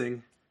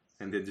dancing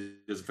and then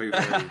just very,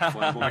 very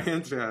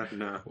flamboyant. Yeah,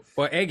 no.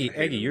 Well,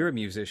 Eggy, you're a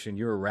musician.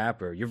 You're a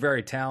rapper. You're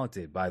very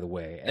talented, by the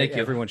way. Thank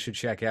you. Everyone should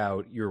check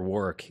out your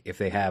work if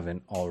they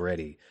haven't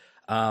already.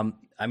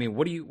 I mean,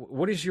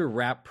 what is your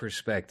rap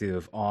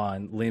perspective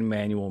on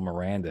Lin-Manuel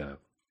Miranda?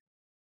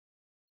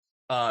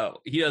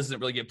 He doesn't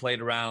really get played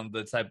around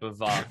the type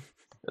of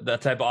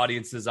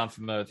audiences I'm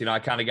familiar with. I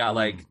kind of got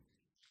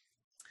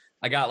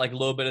I got like a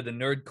little bit of the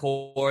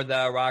nerdcore that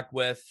I rock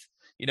with.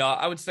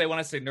 I would say when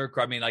I say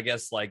nerdcore, I mean, I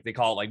guess like they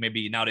call it like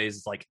maybe nowadays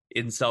it's like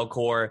incel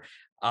core.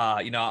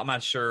 I'm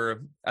not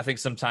sure. I think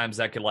sometimes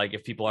that could like,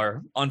 if people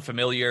are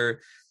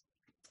unfamiliar,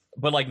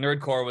 but like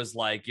nerdcore was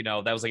like,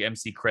 that was like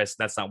MC Chris.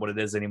 That's not what it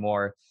is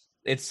anymore.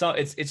 It's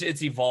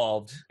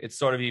evolved. It's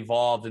sort of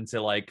evolved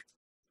into like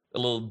a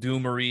little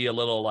doomery, a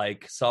little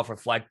like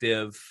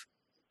self-reflective,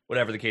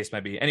 whatever the case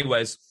might be.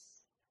 Anyways,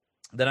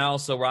 then I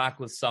also rock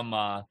with some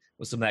of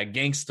that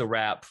gangsta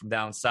rap from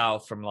down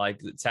south, from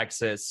like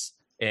Texas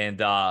and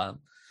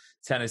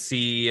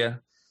Tennessee,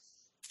 and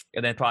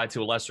then probably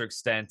to a lesser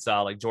extent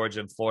like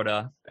Georgia and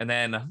Florida. And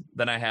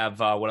then I have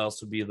what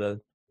else would be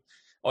the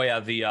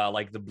like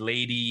the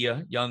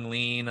Blady, Young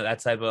Lean, that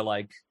type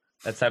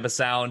of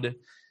sound.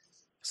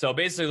 So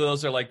basically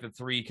those are like the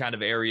three kind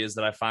of areas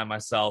that I find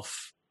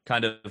myself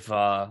kind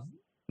of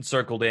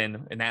circled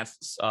in that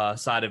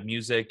side of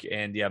music.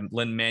 And yeah,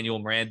 Lin-Manuel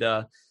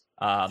Miranda,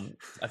 I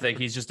think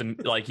he's just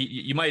like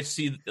you might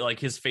see like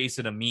his face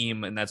in a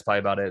meme, and that's probably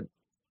about it.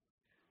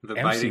 The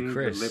MC biting,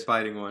 Chris. the lip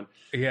biting one.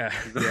 Yeah,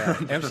 yeah.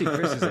 MC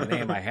Chris is a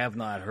name I have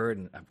not heard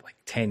in like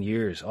 10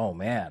 years. Oh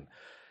man.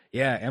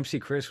 Yeah, MC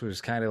Chris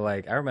was kind of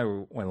like, I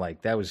remember when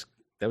like that was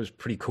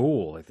pretty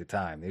cool at the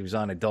time. He was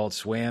on Adult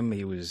Swim.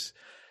 He was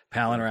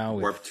palling around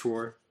with Warped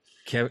Tour.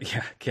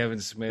 Kevin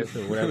Smith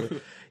or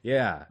whatever.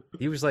 Yeah,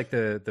 he was like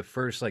the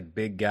first like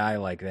big guy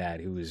like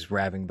that who was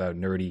rapping about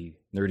nerdy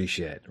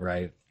shit,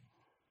 right?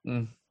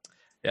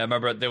 Yeah, I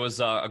remember there was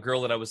a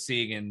girl that I was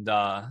seeing in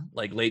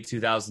like late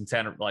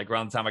 2010, like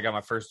around the time I got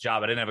my first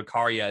job. I didn't have a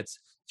car yet.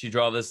 She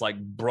drove this like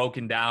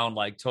broken down,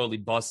 like totally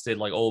busted,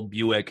 like old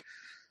Buick.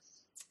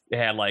 It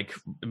had like,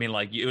 I mean,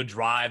 like you would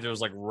drive, there was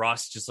like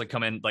rust just like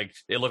come in, like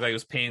it looked like it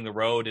was painting the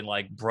road and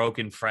like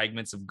broken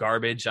fragments of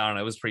garbage. I don't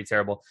know, it was pretty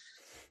terrible.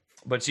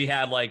 But she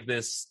had like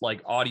this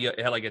like audio, it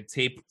had like a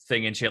tape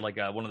thing, and she had like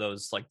one of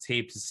those like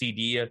taped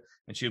CD,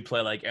 and she would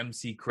play like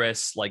MC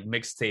Chris like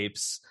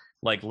mixtapes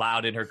like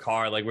loud in her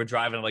car. Like we're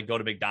driving, like go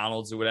to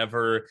McDonald's or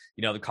whatever,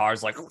 you know, the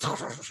car's like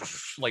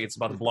like it's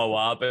about to blow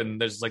up, and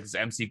there's like this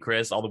MC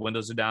Chris, all the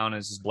windows are down, and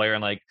it's just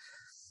blaring. Like,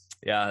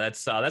 yeah,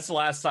 that's the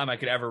last time I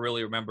could ever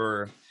really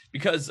remember,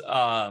 because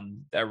that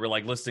we're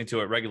like listening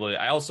to it regularly.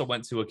 I also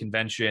went to a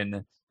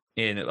convention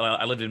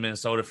I lived in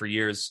Minnesota for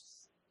years,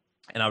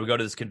 and I would go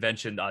to this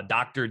convention.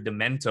 Dr.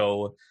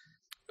 Demento,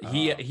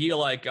 he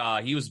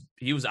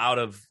was out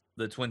of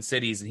the Twin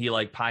Cities, and he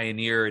like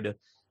pioneered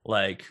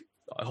like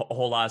a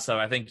whole lot of stuff.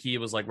 I think he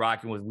was like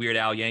rocking with Weird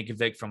Al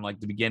Yankovic from like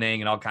the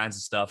beginning and all kinds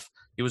of stuff.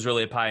 He was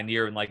really a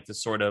pioneer in like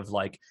this sort of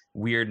like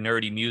weird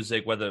nerdy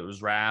music, whether it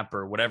was rap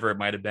or whatever it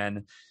might have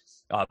been,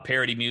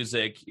 parody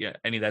music,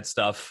 any of that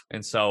stuff.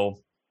 And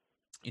so,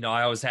 you know,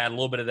 I always had a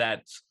little bit of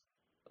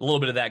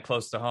that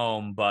close to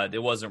home, but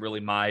it wasn't really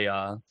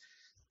my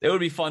it would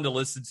be fun to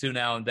listen to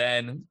now and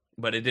then,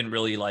 but it didn't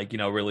really like, you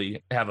know,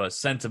 really have a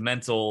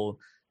sentimental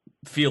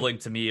feeling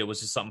to me. It was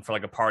just something for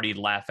like a party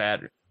to laugh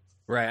at.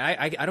 Right.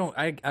 I don't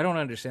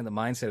understand the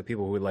mindset of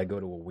people who would like go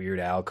to a Weird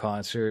Al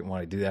concert and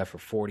want to do that for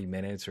 40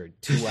 minutes or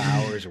 2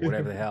 hours or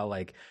whatever the hell.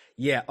 Like,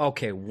 yeah,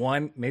 okay,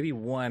 maybe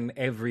one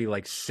every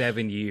like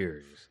 7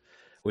 years,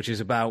 which is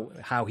about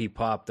how he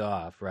popped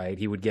off, right?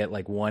 He would get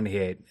like one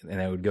hit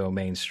and it would go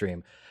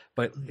mainstream.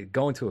 But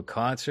going to a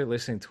concert,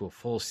 listening to a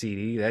full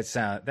CD, that's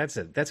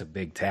a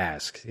big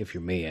task, if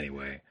you're me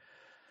anyway.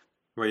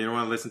 Well, you don't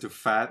want to listen to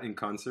Fat in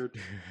concert?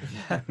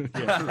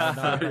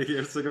 30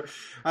 years ago.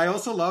 I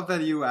also love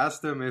that you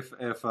asked him if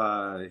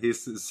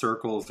his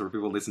circles or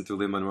people listen to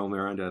Lin-Manuel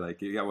Miranda,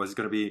 like, yeah, was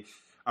going to be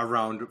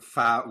around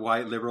fat,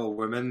 white, liberal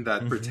women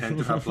that pretend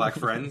to have black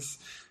friends.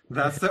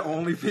 That's the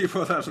only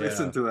people that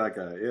listen to that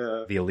guy.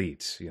 Yeah, the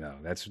elites. You know,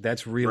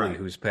 that's really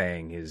who's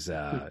paying his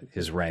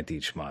rent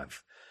each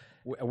month.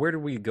 Where do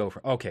we go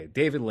from? Okay,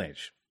 David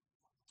Lynch.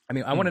 I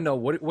mean, I want to know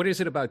what is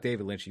it about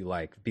David Lynch you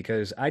like?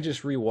 Because I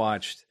just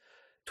rewatched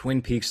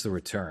Twin Peaks: The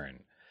Return,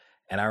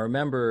 and I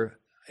remember.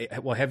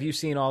 Well, have you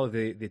seen all of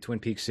the Twin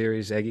Peaks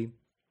series, Eggy?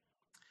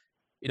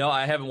 You know,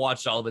 I haven't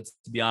watched all of it,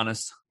 to be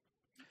honest.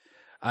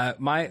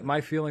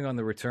 My feeling on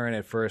The Return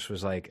at first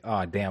was like,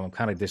 oh damn, I'm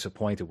kind of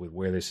disappointed with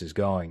where this is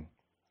going.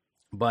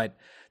 But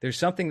there's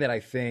something that I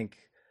think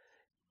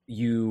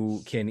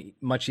you can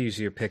much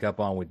easier pick up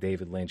on with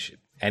David Lynch.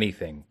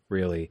 Anything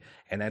really,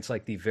 and that's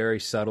like the very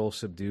subtle,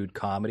 subdued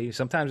comedy.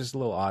 Sometimes it's a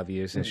little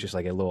obvious, and it's just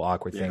like a little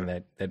awkward thing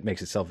that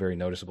makes itself very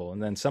noticeable.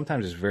 And then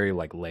sometimes it's very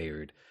like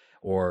layered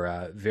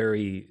or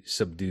very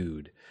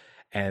subdued,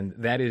 and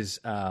that is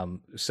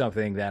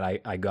something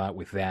that I got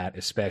with that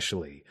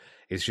especially.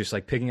 It's just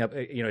like picking up,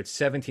 you know, it's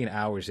 17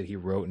 hours that he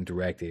wrote and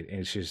directed,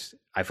 and it's just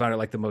I found it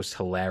like the most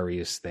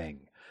hilarious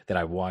thing that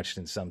I've watched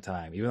in some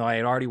time, even though I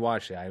had already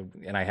watched it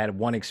and I had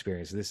one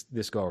experience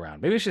this go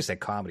around. Maybe it's just that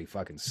comedy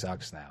fucking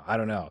sucks now. I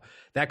don't know.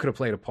 That could have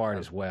played a part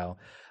as well.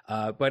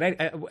 But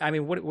I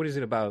mean, what is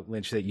it about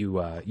Lynch that you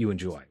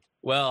enjoy?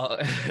 Well,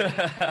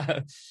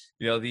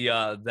 you know,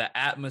 the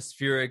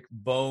atmospheric,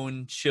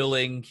 bone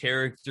chilling,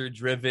 character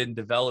driven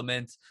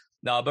development.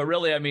 No, but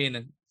really, I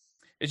mean,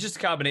 it's just a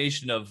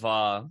combination of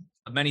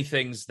many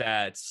things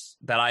that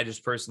I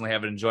just personally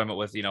have an enjoyment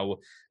with, you know,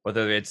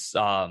 whether it's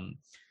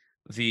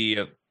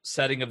the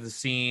setting of the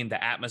scene,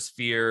 the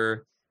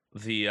atmosphere,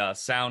 the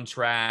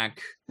soundtrack,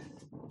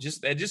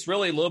 just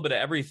really a little bit of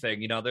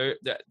everything. You know,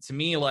 to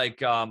me,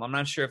 like I'm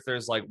not sure if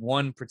there's like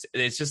one.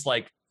 It's just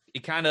like it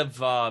kind of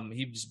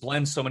he just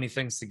blends so many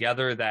things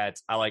together that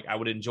I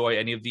would enjoy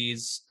any of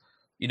these.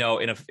 You know,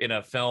 in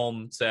a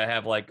film to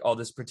have like, oh,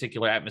 this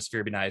particular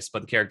atmosphere be nice,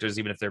 but the characters,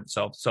 even if they're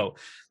so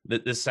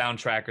this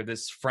soundtrack or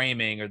this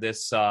framing or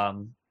this you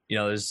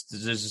know, there's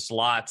just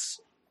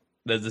lots.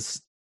 There's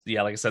this.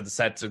 Yeah, like I said, the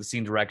sets or the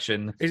scene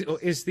direction.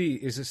 Is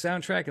the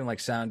soundtrack and like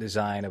sound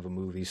design of a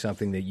movie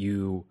something that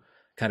you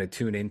kind of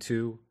tune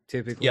into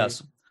typically?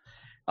 Yes.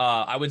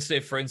 I would say,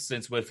 for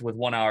instance, with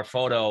 1 Hour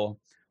Photo,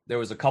 there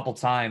was a couple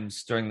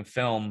times during the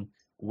film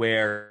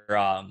where,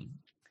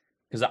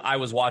 because I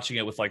was watching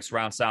it with like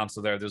surround sound,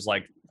 so there's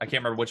like, I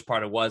can't remember which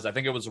part it was. I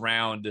think it was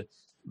around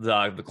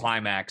the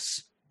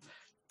climax,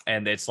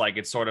 and it's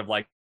sort of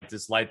like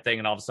this light thing,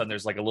 and all of a sudden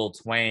there's like a little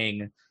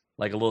twang,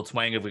 like a little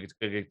twang of a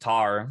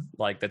guitar,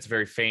 like that's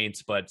very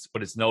faint, but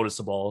it's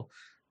noticeable.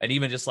 And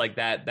even just like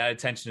that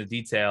attention to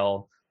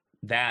detail,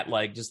 that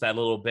like just that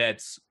little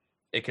bit,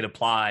 it could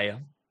apply,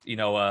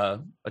 a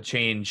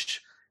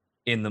change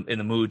in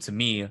the mood to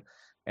me.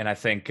 And I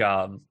think,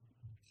 of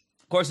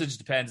course, it just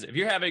depends. If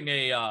you're having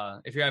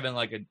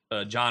like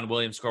a John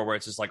Williams score where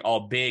it's just like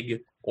all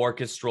big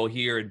orchestral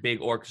here and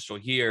big orchestral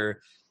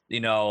here,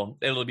 it'll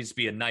just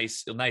be a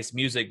nice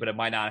music, but it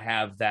might not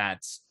have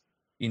that,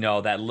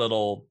 that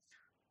little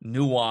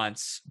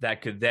nuance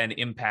that could then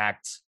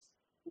impact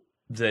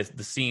the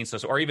scene. So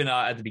or even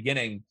at the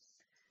beginning,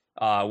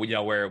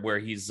 where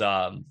he's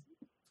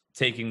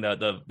taking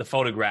the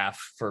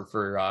photograph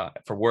for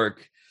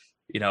work,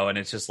 and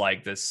it's just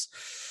like this,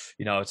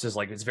 it's just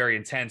like it's very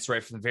intense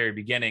right from the very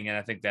beginning. And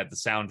I think that the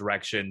sound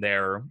direction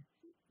there,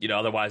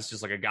 otherwise it's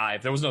just like a guy.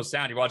 If there was no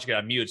sound, you're watching it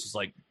on mute. It's just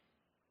like,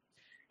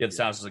 the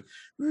sound's just like,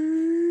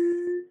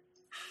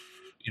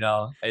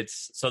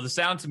 it's so the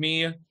sound to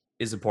me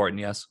is important.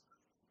 Yes.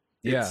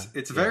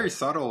 It's very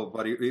subtle,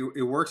 but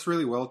it works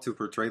really well to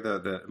portray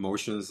the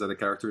emotions that the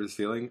character is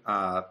feeling.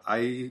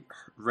 I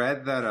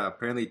read that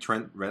apparently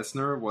Trent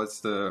Reznor was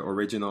the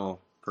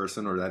original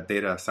person or that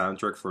did a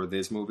soundtrack for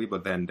this movie,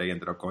 but then they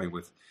ended up going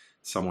with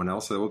someone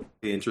else. So it would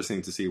be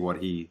interesting to see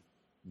what he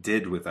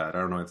did with that. I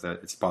don't know if that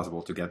it's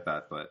possible to get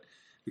that, but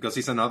because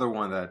he's another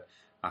one that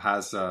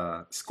has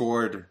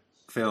scored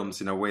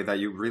films in a way that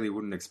you really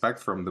wouldn't expect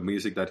from the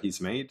music that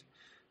he's made.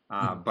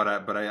 But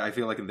I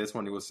feel like in this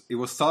one it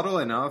was subtle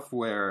enough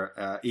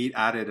where it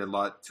added a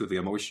lot to the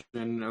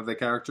emotion of the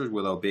characters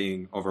without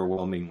being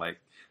overwhelming, like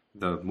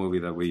the movie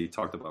that we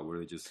talked about, where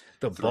they just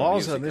the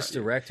balls on this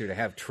director to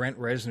have Trent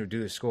Reznor do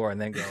the score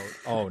and then go,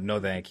 "Oh no,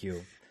 thank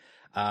you."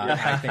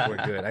 I think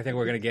we're good. I think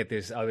we're going to get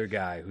this other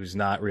guy who's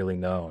not really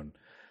known.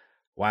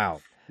 Wow.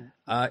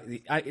 Trent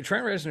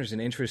Reznor is an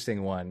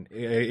interesting one.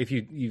 If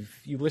you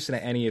listen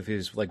to any of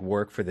his like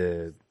work for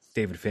the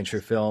David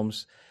Fincher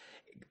films,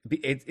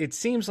 it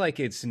seems like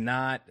it's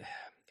not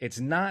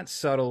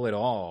subtle at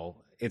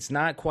all. It's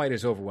not quite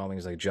as overwhelming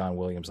as like John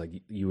Williams, like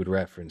you had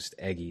referenced,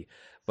 Eggy.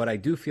 But I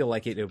do feel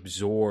like it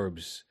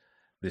absorbs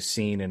the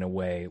scene in a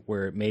way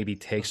where it maybe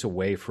takes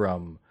away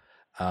from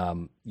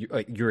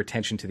your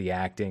attention to the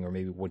acting or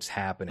maybe what's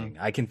happening.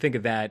 I can think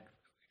of that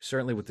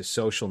certainly with The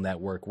Social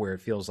Network, where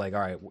it feels like, all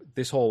right,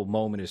 this whole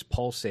moment is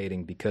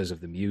pulsating because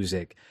of the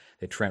music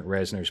that Trent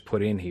Reznor's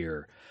put in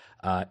here,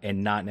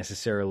 and not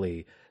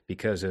necessarily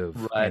because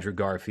of Andrew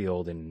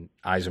Garfield and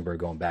Eisenberg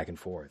going back and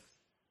forth.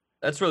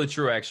 That's really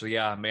true, actually.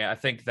 Yeah, man. I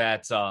think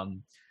that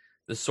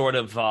the sort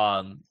of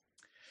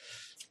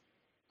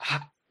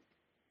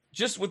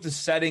just with the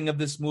setting of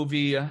this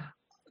movie,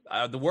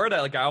 the word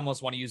I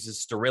almost want to use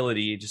is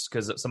sterility, just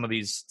because of some of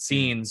these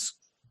scenes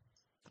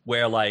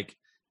where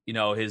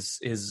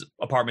his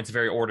apartment's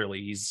very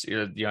orderly. He's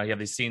you have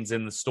these scenes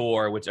in the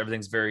store, which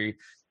everything's very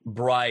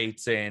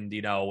bright, and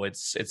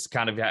it's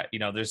kind of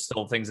there's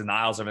still things in the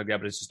aisles and everything,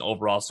 but it's just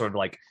overall sort of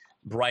like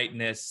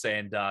brightness,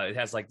 and it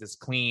has like this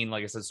clean,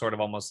 like I said, sort of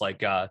almost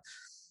like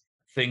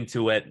thing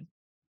to it,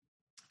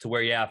 to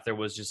where if there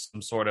was just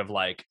some sort of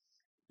like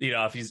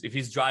if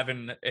he's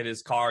driving in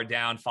his car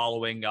down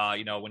following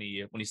when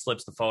he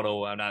slips the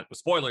photo, not with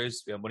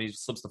spoilers, when he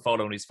slips the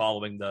photo and he's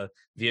following the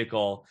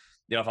vehicle,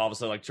 if all of a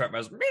sudden like Trent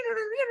Reznor,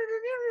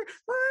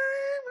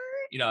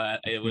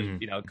 it would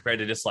compared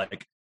to just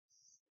like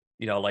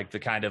like the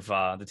kind of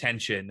the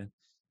tension,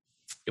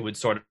 it would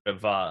sort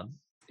of I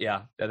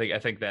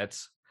think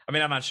that's, I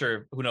mean, I'm not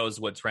sure, who knows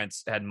what Trent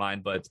had in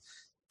mind, but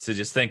to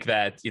just think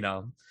that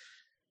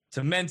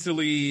to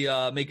mentally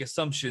make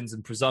assumptions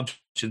and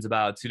presumptions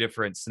about two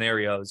different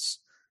scenarios,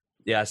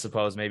 I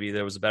suppose maybe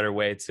there was a better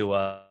way to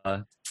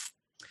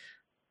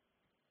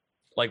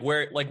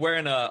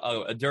wearing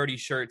a dirty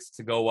shirt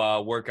to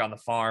go work on the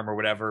farm or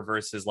whatever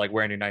versus like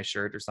wearing a nice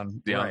shirt or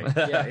something. Right.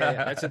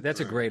 Yeah.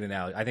 That's a great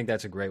analogy. I think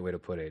that's a great way to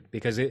put it,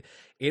 because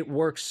it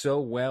works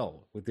so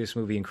well with this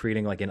movie in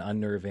creating like an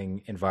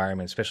unnerving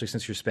environment, especially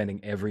since you're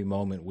spending every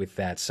moment with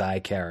that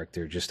side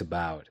character just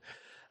about.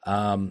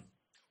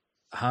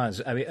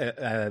 Hans, I mean,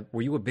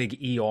 were you a big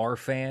ER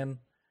fan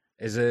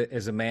as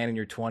a man in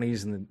your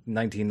 20s in the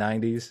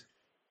 1990s?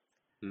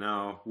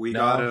 No, we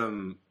got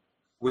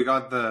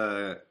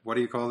the, what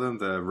do you call them?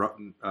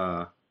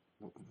 The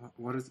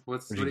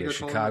what's Did you get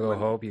Chicago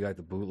Hope? You got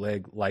the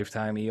bootleg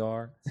Lifetime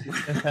ER?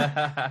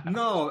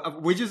 No,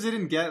 we just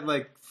didn't get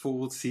like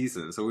full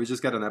seasons. So we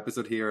just got an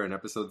episode here, an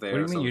episode there.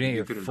 What do you mean so you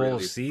didn't get full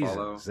really seasons?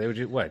 Follow. They would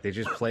just, they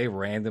just play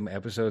random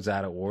episodes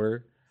out of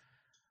order?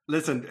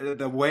 Listen,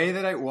 the way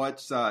that I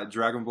watched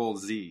Dragon Ball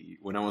Z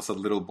when I was a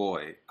little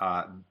boy,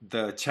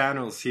 the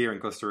channels here in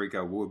Costa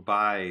Rica would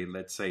buy,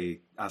 let's say,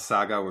 a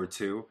saga or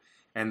two,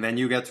 and then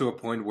you get to a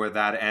point where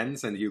that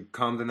ends, and you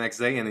come the next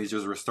day and they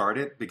just restart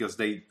it because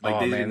they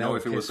didn't know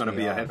if it was going to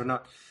be ahead or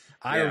not.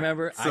 I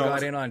remember I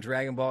got in on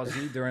Dragon Ball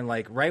Z during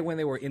right when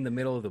they were in the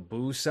middle of the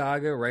Buu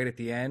saga, right at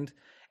the end,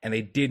 and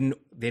they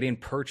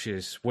didn't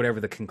purchase whatever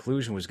the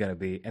conclusion was going to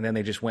be, and then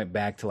they just went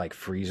back to like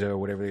Frieza or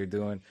whatever they were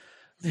doing.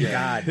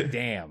 God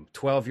damn,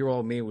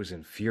 12-year-old me was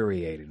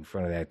infuriated in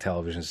front of that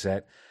television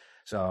set.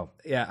 So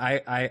yeah,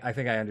 I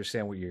think I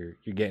understand what you're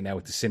getting at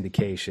with the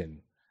syndication.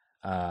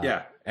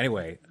 Yeah.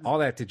 Anyway, all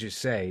that to just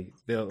say,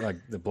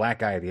 the black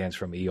guy at the end's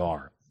from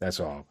ER. That's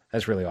all.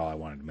 That's really all I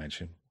wanted to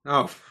mention.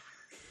 Oh,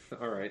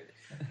 all right.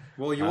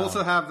 Well, you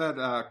also have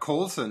that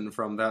Coulson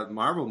from that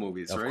Marvel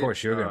movies, right? Of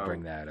course, you're going to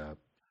bring that up.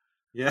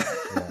 Yeah.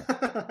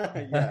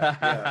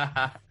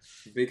 Yeah.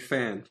 Big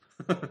fan.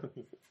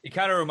 He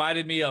kind of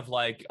reminded me of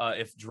like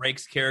if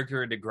Drake's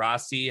character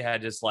Degrassi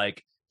had just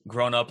like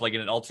grown up like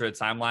in an alternate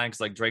timeline, because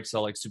like Drake's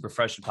all like super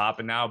fresh and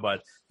popping now,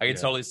 but I can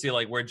totally see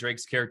like where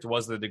Drake's character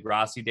was in the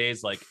Degrassi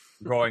days, like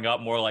growing up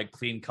more like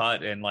clean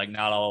cut and like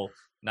not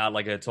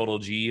like a total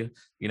G,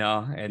 you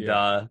know,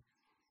 and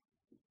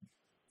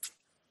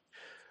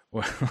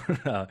well,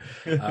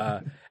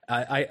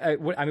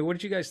 I mean, what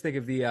did you guys think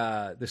of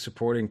the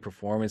supporting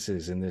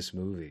performances in this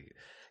movie?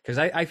 Because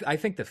I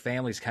think the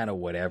family's kind of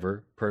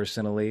whatever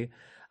personally,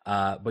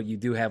 but you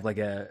do have like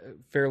a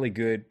fairly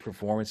good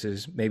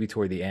performances maybe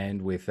toward the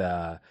end with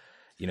that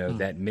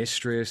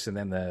mistress and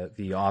then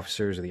the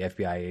officers or the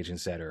FBI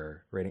agents that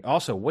are raiding.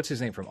 Also, what's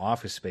his name from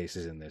Office Space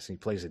is in this? He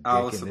plays a dick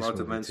I was in this about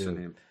to movie mention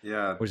too. him.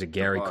 Yeah. Was it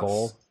Gary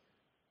Cole?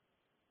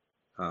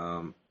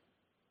 Something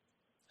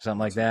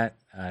like that.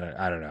 I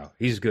don't know.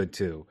 He's good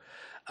too.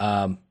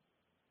 But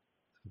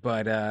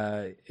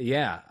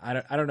yeah,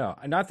 I don't know.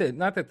 Not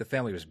that the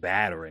family was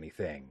bad or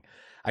anything.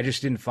 I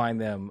just didn't find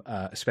them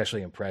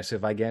especially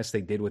impressive. I guess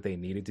they did what they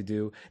needed to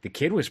do. The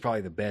kid was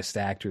probably the best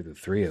actor of the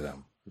three of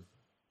them.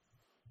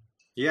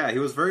 Yeah, he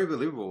was very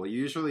believable.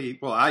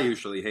 I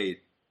usually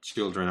hate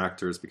children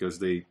actors because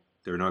they're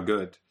not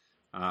good.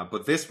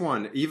 But this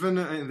one, even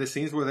in the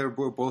scenes where they're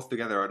both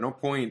together, at no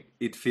point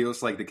it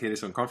feels like the kid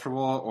is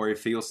uncomfortable or it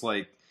feels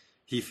like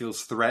he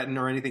feels threatened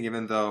or anything,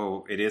 even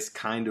though it is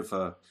kind of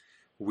a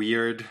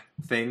weird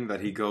thing that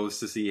he goes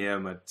to see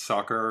him at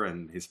soccer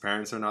and his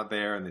parents are not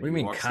there. And then what do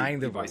you mean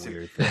kind of a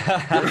weird thing?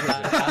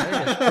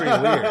 It's pretty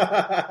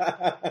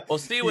weird. Well,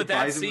 see, with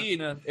that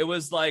scene, it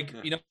was like,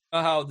 you know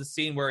how the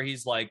scene where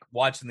he's like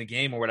watching the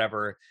game or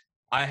whatever,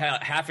 I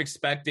half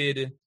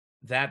expected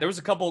that there was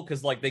a couple,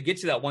 because like they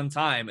get you that one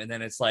time and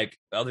then it's like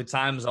other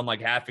times I'm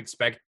like half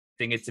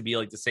expecting it to be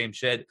like the same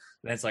shit.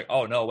 And it's like,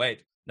 oh no,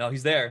 wait, no,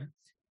 he's there.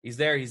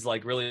 He's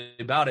like really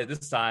about it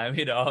this time,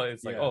 you know.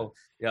 It's like, oh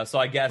yeah. So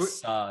I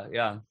guess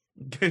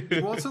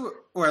also,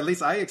 or at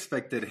least I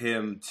expected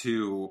him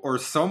to, or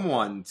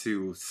someone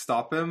to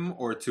stop him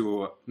or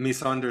to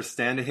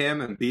misunderstand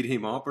him and beat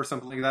him up or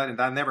something like that, and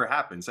that never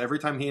happens. Every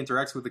time he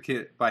interacts with the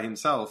kid by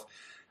himself,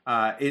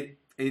 it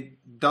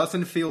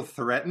doesn't feel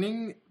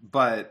threatening,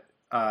 but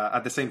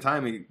at the same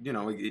time,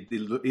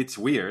 it's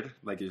weird,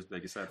 like you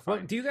said. Well,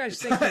 do you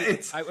guys think?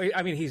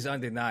 I mean, he's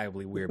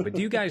undeniably weird, but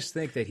do you guys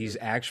think that he's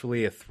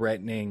actually a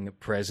threatening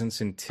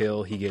presence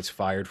until he gets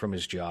fired from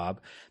his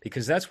job?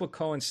 Because that's what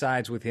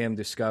coincides with him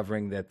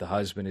discovering that the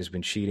husband has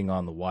been cheating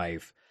on the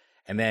wife,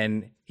 and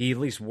then he at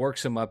least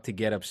works him up to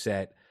get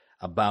upset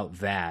about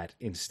that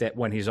instead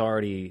when he's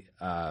already,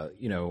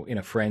 in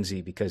a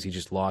frenzy because he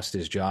just lost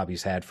his job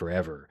he's had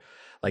forever.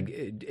 Like,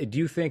 do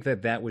you think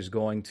that was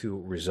going to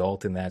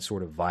result in that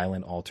sort of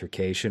violent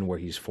altercation where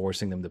he's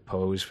forcing them to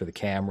pose for the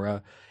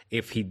camera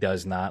if he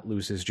does not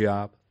lose his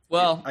job?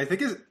 Well, I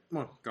think it's...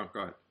 Well, go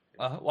ahead.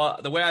 Well,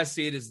 the way I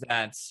see it is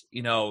that,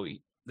 the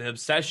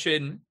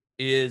obsession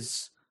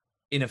is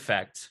in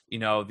effect.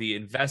 The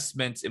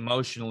investment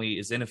emotionally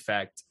is in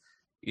effect,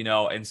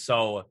 and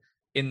so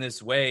in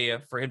this way,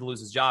 for him to lose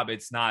his job,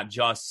 it's not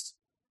just...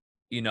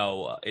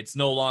 it's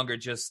no longer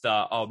just,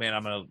 I got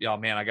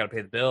to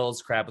pay the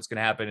bills. Crap, what's going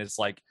to happen? It's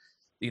like,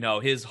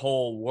 his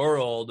whole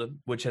world,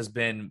 which has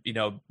been,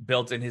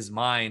 built in his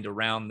mind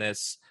around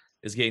this,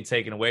 is getting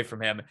taken away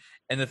from him.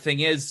 And the thing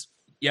is,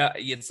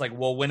 it's like,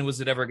 well, when was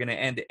it ever going to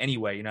end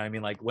anyway? You know what I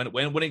mean? Like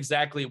when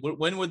exactly,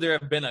 when would there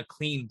have been a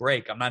clean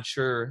break? I'm not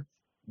sure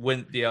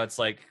when, it's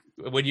like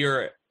when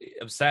you're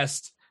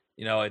obsessed,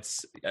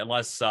 it's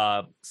unless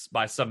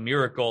by some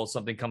miracle,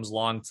 something comes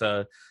along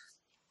to,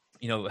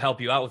 help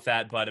you out with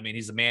that. But I mean,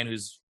 he's a man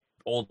who's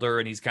older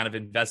and he's kind of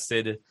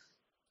invested.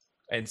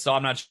 And so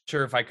I'm not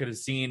sure if I could have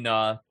seen,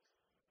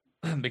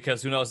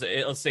 because who knows,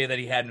 let's say that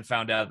he hadn't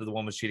found out that the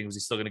woman was cheating. Was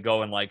he still going to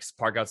go and like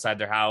park outside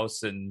their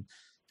house? And,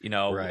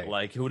 right.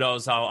 Like who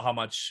knows how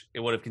much it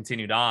would have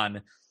continued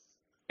on.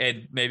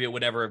 And maybe it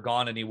would never have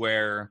gone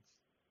anywhere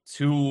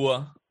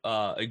too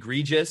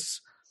egregious.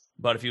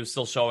 But if he was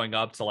still showing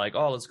up to like,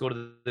 oh, let's go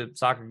to the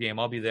soccer game,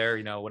 I'll be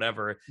there,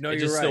 whatever. No, it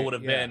just right. still would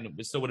have been,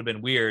 it still would have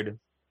been weird.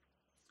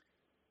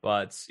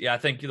 But yeah, I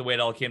think the way it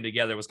all came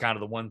together was kind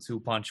of the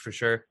 1-2 punch for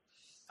sure.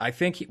 I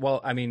think,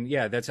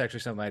 that's actually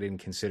something I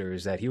didn't consider,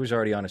 is that he was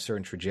already on a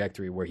certain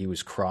trajectory where he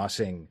was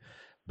crossing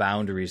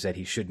boundaries that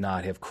he should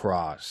not have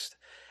crossed.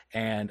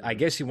 And I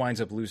guess he winds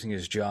up losing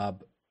his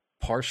job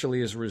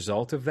partially as a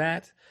result of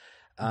that.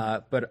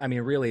 But I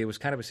mean, really, it was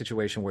kind of a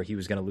situation where he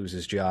was going to lose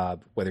his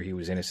job, whether he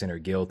was innocent or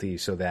guilty,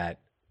 so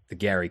that the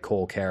Gary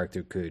Cole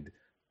character could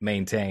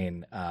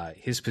maintain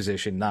his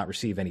position, not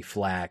receive any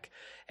flack,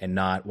 and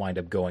not wind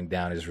up going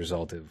down as a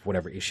result of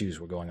whatever issues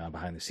were going on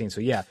behind the scenes.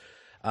 So yeah,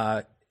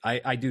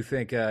 I do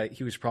think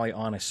he was probably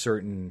on a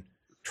certain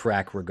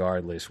track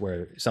regardless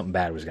where something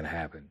bad was going to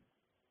happen.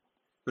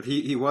 But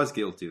he was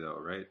guilty though,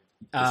 right?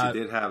 Because he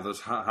did have those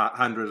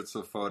hundreds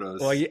of photos,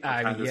 well,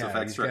 yeah, hundreds of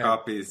extra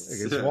copies.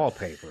 Like his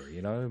wallpaper,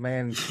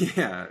 man.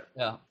 Yeah,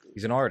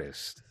 he's an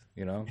artist,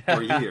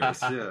 for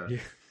years. Yeah.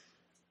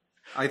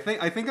 I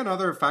think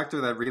another factor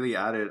that really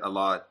added a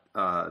lot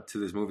to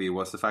this movie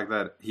was the fact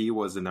that he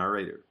was the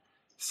narrator.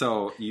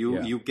 So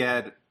you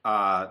get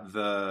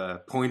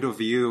the point of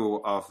view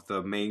of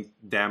the main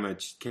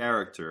damaged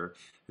character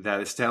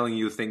that is telling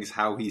you things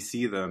how he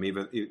sees them,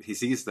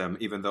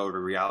 even though the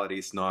reality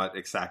is not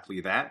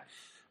exactly that.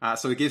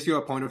 So it gives you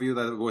a point of view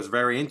that was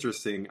very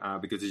interesting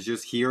because you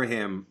just hear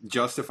him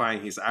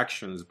justifying his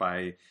actions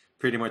by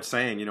pretty much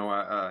saying,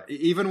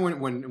 even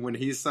when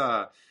he's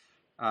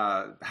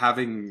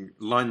having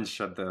lunch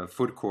at the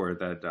food court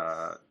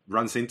that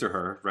runs into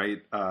her,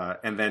 right?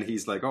 And then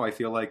he's like, "Oh, I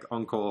feel like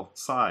Uncle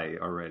Cy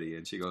already,"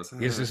 and she goes,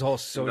 "He's this whole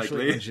social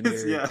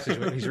engineer."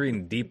 He's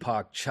reading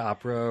Deepak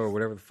Chopra or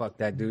whatever the fuck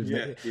that dude's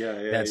name.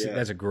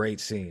 That's a great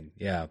scene.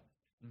 Yeah.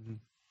 Mm-hmm.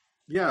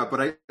 Yeah,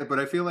 but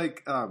I feel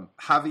like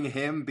having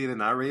him be the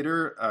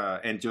narrator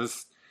and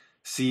just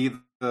see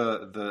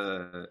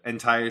the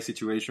entire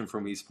situation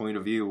from his point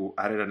of view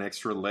added an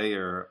extra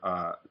layer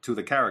to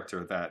the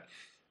character that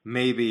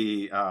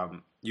maybe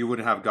you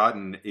wouldn't have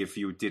gotten if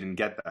you didn't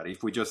get that.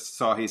 If we just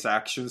saw his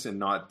actions and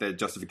not the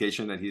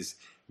justification that he's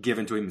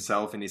given to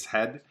himself in his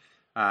head,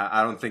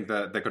 I don't think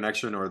the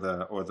connection or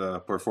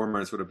the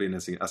performance would have been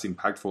as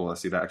impactful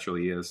as it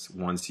actually is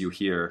once you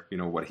hear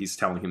what he's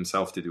telling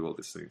himself to do all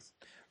these things.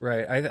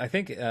 Right. I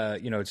think,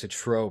 it's a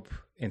trope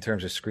in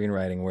terms of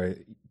screenwriting where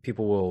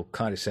people will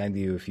condescend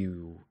you if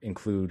you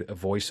include a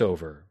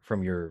voiceover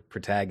from your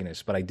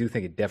protagonist. But I do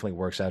think it definitely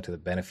works out to the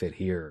benefit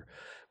here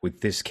with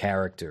this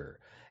character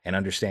and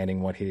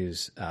understanding what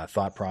his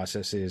thought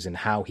process is and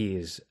how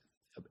he's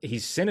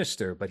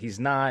sinister, but he's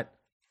not.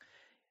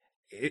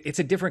 It's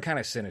a different kind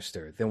of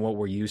sinister than what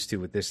we're used to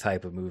with this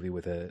type of movie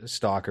with a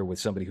stalker, with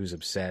somebody who's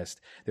obsessed.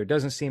 There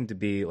doesn't seem to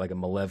be like a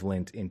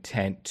malevolent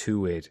intent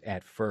to it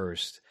at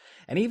first.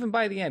 And even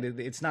by the end,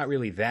 it's not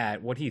really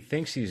that. What he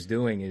thinks he's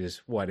doing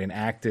is an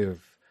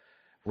active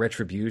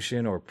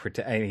retribution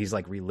and he's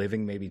like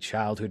reliving maybe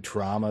childhood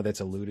trauma that's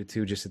alluded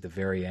to just at the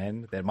very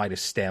end that might have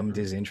stemmed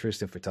his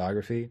interest in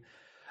photography.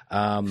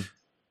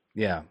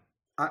 Yeah.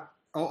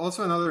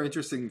 Also, another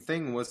interesting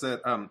thing was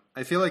that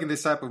I feel like in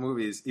this type of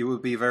movies, it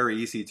would be very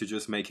easy to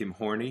just make him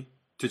horny,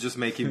 to just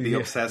make him be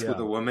obsessed with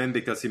a woman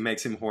because he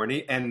makes him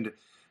horny. And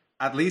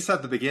at least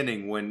at the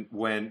beginning,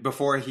 when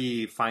before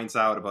he finds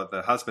out about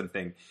the husband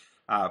thing,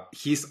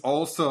 he's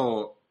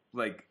also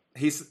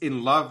he's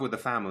in love with the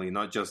family,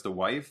 not just the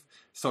wife.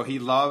 So he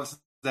loves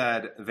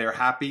that they're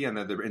happy and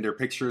that they're in their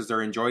pictures,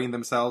 they're enjoying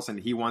themselves, and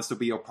he wants to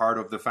be a part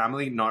of the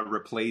family, not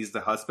replace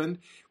the husband,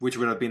 which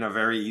would have been a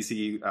very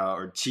easy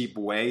or cheap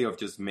way of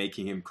just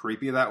making him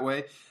creepy that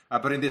way.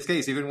 But in this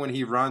case, even when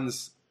he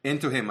runs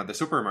into him at the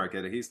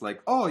supermarket, he's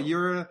like, "Oh,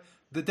 you're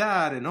the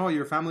dad," and "Oh,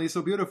 your family is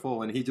so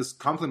beautiful," and he just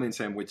compliments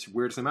him, which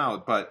weirds him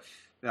out. But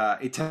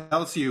it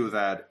tells you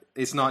that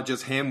it's not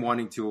just him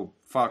wanting to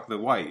fuck the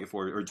wife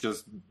or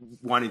just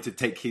wanting to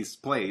take his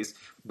place,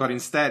 but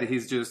instead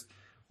he's just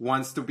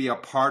wants to be a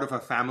part of a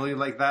family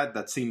like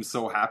that seems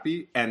so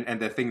happy. And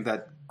the thing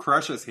that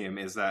crushes him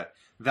is that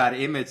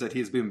image that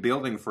he's been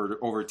building for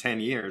over 10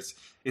 years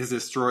is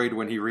destroyed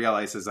when he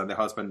realizes that the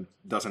husband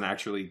doesn't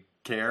actually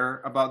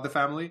care about the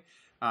family.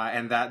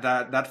 And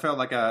that felt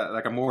like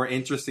a more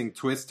interesting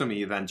twist to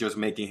me than just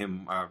making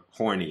him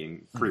horny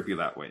and creepy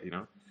that way,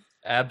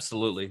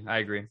 Absolutely. I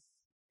agree.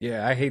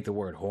 Yeah, I hate the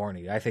word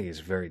horny. I think it's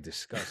very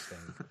disgusting.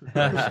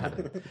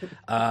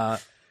 I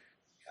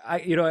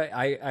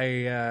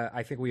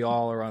think we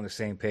all are on the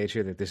same page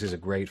here that this is a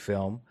great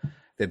film,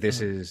 that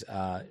this is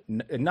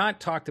not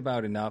talked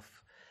about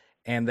enough,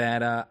 and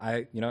that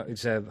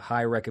it's a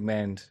high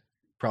recommend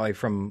probably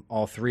from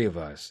all three of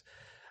us.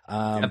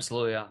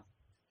 Absolutely, yeah.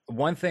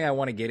 One thing I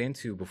want to get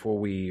into before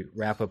we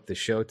wrap up the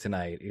show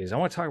tonight is I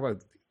want to talk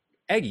about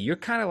Eggy. You're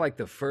kind of like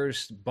the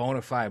first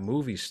bona fide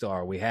movie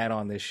star we had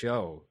on this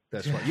show.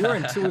 That's right. You were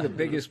in two of the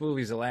biggest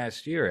movies of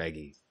last year,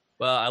 Eggy.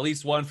 Well, at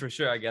least one for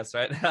sure, I guess,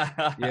 right?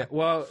 Yeah.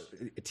 Well,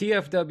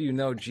 TFW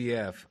No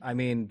GF. I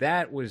mean,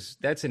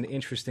 that's an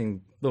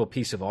interesting little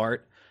piece of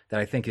art that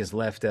I think has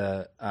left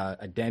a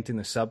dent in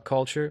the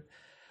subculture.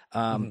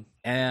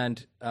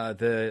 And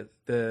the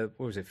what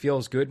was it?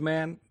 Feels Good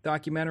Man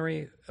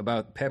documentary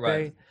about Pepe.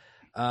 Right.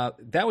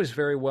 That was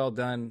very well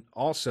done.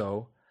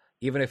 Also,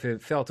 even if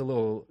it felt a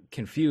little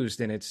confused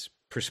in its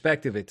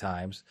perspective at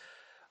times.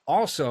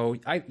 Also,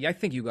 I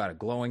think you got a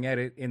glowing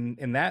edit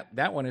in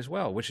that one as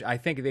well, which I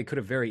think they could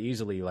have very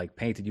easily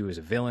painted you as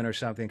a villain or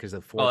something because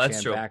of the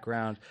 4chan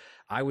background.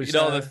 I was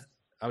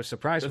I was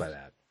surprised by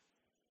that.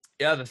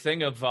 Yeah, the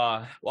thing of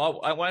I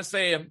want to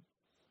say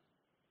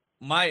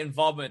my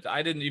involvement,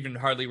 I didn't even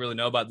hardly really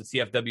know about the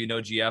TFW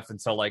No GF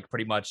until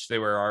pretty much they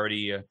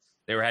were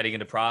heading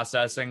into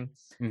processing.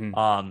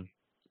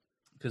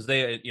 because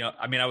they,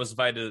 I mean, I was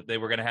invited. They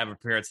were going to have a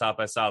premiere at South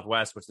by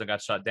Southwest, which then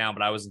got shut down.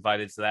 But I was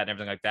invited to that and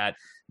everything like that.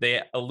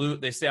 They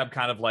say I'm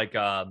kind of like,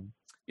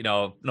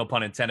 no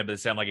pun intended, but they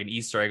say I'm like an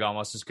Easter egg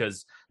almost, just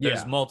because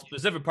there's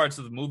different parts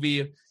of the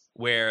movie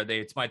where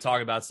they might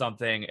talk about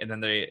something and then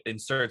they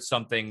insert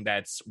something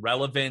that's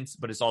relevant,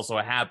 but it also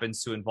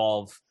happens to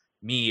involve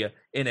me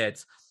in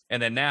it.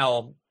 And then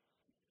now,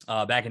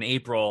 back in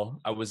April,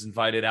 I was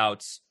invited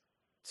out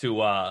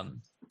to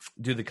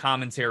do the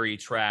commentary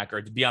track,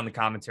 or to be on the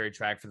commentary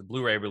track for the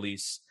Blu-ray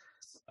release.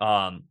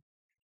 And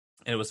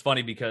it was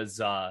funny because,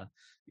 it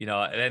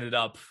ended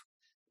up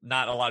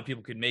not a lot of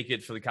people could make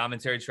it for the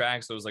commentary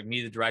track. So it was like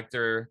me, the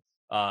director,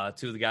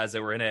 two of the guys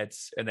that were in it,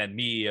 and then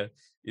me,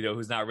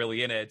 who's not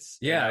really in it.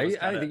 Yeah,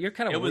 you're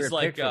kind of a weird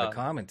pick for the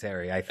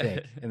commentary, I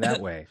think, in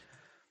that way.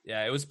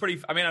 Yeah, it was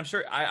pretty. I mean, I'm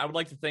sure I would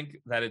like to think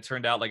that it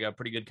turned out like a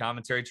pretty good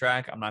commentary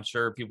track. I'm not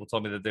sure. People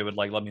told me that they would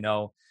like let me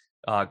know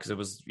because it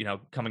was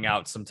coming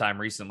out sometime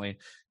recently.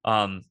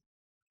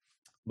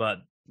 But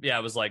yeah,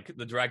 it was like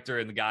the director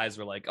and the guys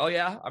were like, "Oh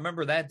yeah, I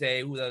remember that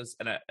day." Who those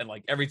and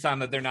like every time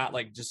that they're not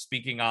like just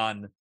speaking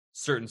on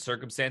certain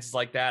circumstances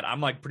like that, I'm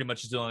like pretty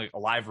much just doing like a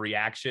live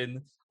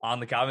reaction on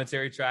the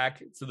commentary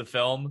track to the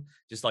film,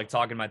 just like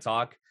talking my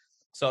talk.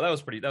 So that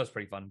was pretty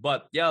fun.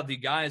 But yeah, the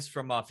guys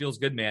from Feels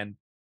Good Man,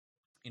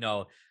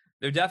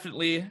 they're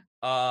definitely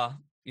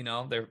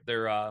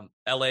they're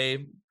LA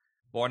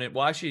born in,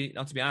 well, actually,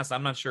 to be honest,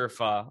 I'm not sure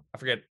if I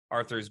forget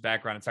Arthur's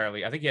background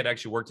entirely. I think he had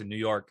actually worked in New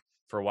York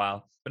for a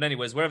while. But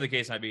anyways, whatever the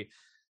case might be,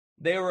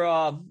 they were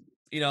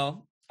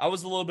I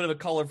was a little bit of a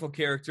colorful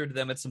character to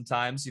them at some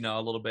times,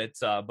 a little bit,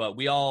 but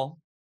we all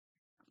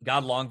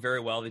got along very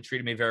well. They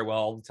treated me very well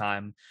all the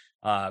time.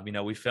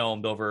 We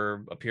filmed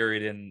over a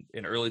period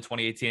in early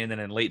 2018 and then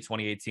in late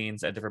 2018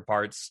 at different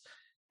parts.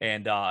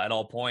 And at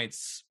all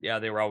points,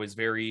 they were always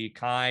very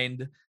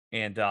kind.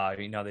 And,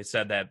 they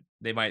said that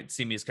they might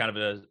see me as kind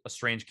of a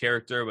strange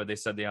character, but they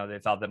said, they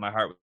thought that my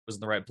heart was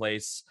in the right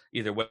place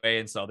either way.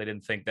 And so they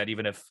didn't think that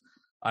even if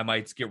I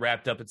might get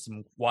wrapped up in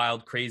some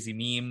wild, crazy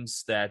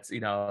memes that,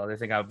 they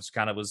think I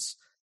was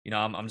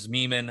I'm just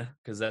memeing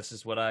because that's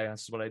just what I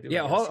do.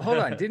 Yeah. Hold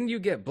on. Didn't you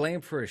get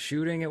blamed for a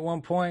shooting at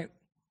one point?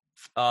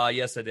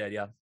 Yes, I did.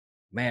 Yeah.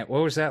 Man,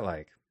 what was that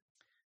like?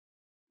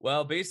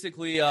 Well,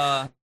 basically,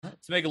 to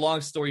make a long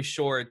story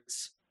short,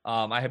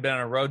 I had been on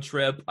a road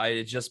trip. I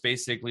had just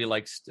basically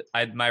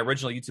my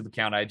original YouTube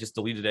account. I just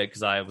deleted it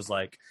because I was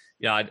like,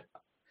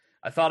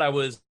 I thought I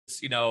was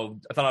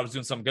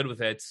doing something good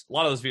with it. A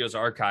lot of those videos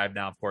are archived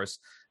now, of course.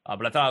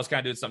 But I thought I was kind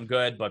of doing something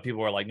good, but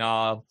people were like,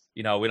 nah,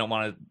 we don't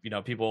want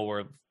to,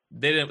 people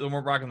they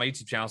weren't rocking my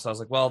YouTube channel. So I was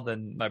like, well,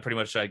 then I pretty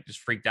much just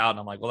freaked out. And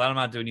I'm like, well, I'm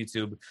not doing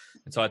YouTube.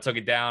 And so I took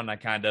it down. And I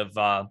kind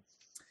of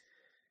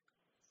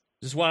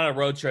just went on a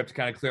road trip to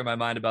kind of clear my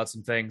mind about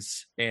some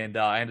things. And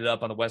I ended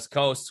up on the West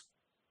Coast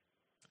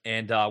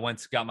and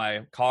got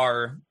my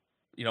car,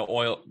 we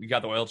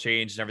got the oil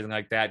changed and everything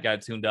like that, got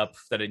it tuned up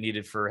that it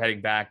needed for heading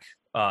back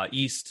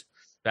east,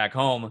 back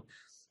home.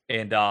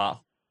 And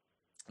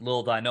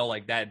little did I know,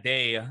 like that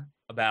day,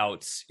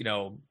 about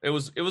it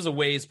was a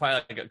ways,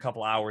 probably like a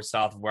couple hours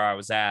south of where I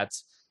was at,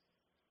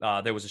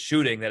 there was a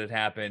shooting that had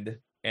happened,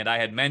 and I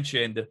had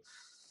mentioned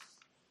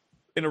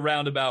in a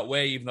roundabout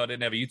way, even though I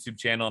didn't have a YouTube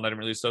channel and I didn't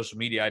really use social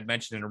media, I'd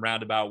mentioned in a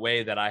roundabout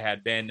way that I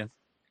had been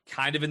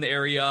kind of in the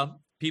area.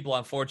 People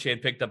on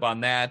 4chan picked up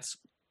on that.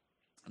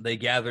 They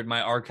gathered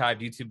my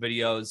archived YouTube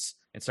videos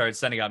and started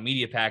sending out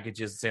media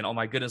packages and saying, "Oh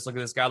my goodness, look at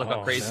this guy! Look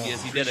how crazy he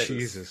is! He did it!"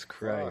 Jesus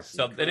Christ!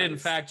 So they didn't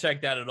fact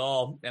check that at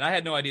all, and I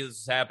had no idea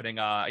this was happening.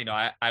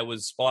 I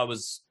was while I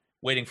was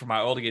waiting for my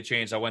oil to get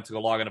changed, I went to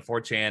go log into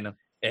 4chan,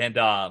 and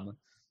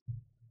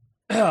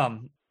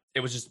it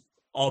was just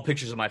all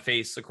pictures of my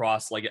face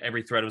across, like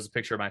every thread was a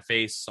picture of my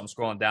face. So I'm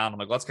scrolling down, I'm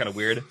like, well, that's kind of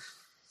weird.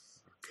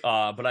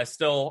 But I'm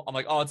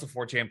like, oh, it's a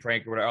 4chan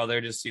prank or whatever. Oh,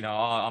 they're just,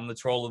 I'm the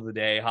troll of the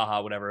day,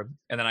 haha, whatever.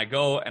 And then I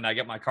go and I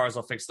get my cars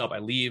all fixed up. I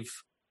leave.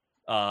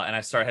 And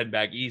I start heading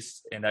back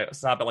east, and I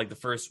stop at like the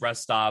first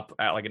rest stop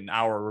at like an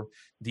hour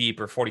deep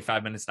or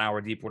 45 minutes, an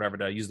hour deep, whatever,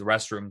 to use the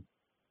restroom.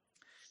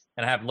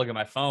 And I have to look at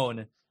my phone.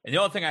 And the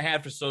only thing I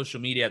had for social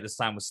media at this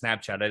time was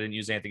Snapchat. I didn't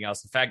use anything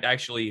else. In fact,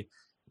 actually,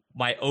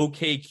 my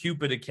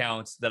OkCupid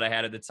account that I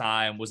had at the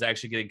time was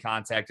actually getting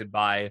contacted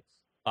by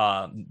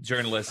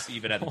journalists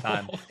even at the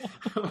time,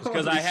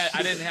 because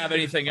I didn't have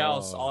anything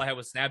else. All I had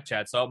was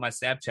Snapchat. So I have my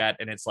Snapchat,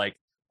 and it's like,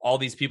 all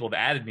these people have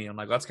added me. I'm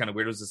like, well, that's kind of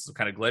weird. Was this some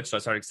kind of glitch? So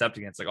I started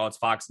accepting it. It's like, oh, it's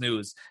Fox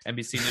News,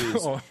 NBC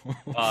News,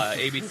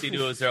 ABC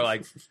News.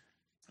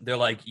 They're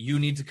like, you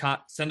need to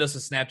send us a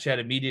Snapchat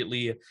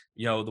immediately.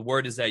 The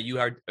word is that you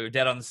are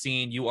dead on the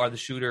scene. You are the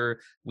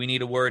shooter. We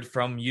need a word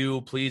from you.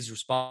 Please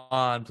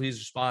respond. Please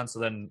respond. So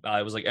then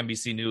it was like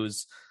NBC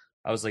News.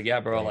 I was like, yeah,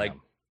 bro. Damn. Like,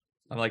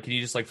 I'm like, can you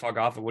just like fuck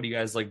off? What do you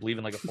guys like believe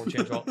in, like a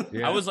 4chan troll?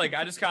 Yeah. I was like,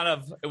 I just kind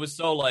of, it was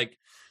so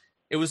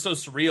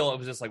surreal. It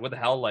was just like, what the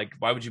hell? Like,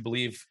 why would you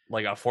believe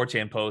like a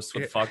 4chan post?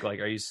 What the fuck?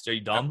 Like, are you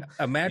dumb?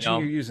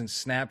 Imagine you're using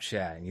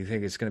Snapchat and you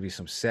think it's going to be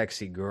some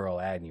sexy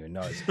girl adding you. No,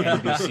 it's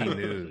NBC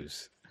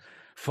News.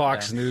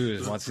 Fox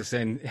News wants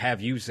to have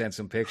you send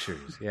some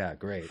pictures. Yeah,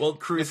 great. Well,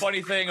 the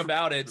funny thing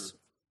about it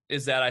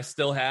is that I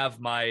still have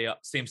my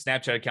same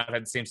Snapchat account. I've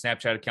had the same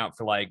Snapchat account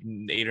for like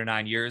 8 or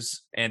 9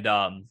 years. And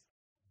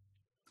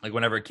like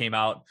whenever it came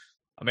out,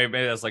 maybe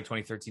that was like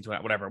 2013,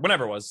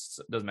 whatever it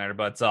was, it doesn't matter.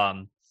 But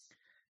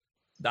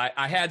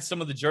I had some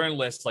of the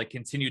journalists like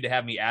continue to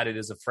have me added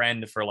as a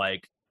friend for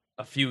like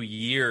a few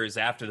years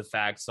after the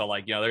fact. So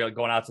like, you know, they're like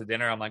going out to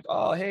dinner. I'm like,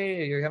 oh,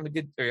 hey, you're having a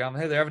good, hey,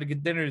 they're having a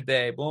good dinner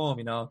today. Boom.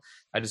 You know,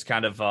 I just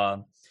kind of,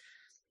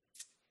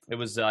 it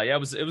was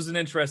an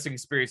interesting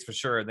experience for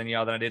sure. Then, you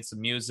know, then I did some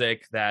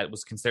music that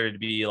was considered to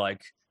be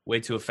like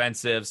way too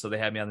offensive. So they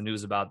had me on the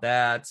news about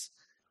that.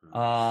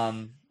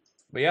 But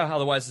yeah,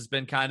 otherwise it's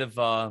been kind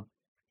of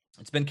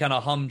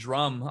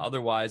humdrum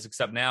otherwise,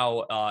 except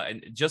now,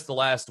 and just the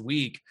last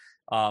week,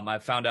 I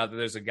found out that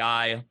there's a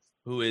guy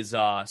who is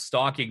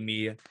stalking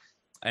me.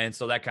 And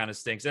so that kind of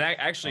stinks. And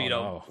actually,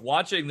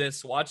 watching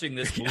this movie.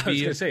 I was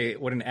going to say,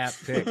 what an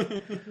apt pick.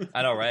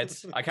 I know, right?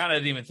 I kind of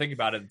didn't even think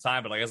about it at the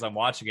time, but like as I'm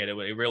watching it, it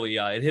really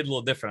it hit a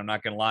little different. I'm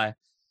not going to lie.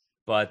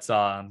 But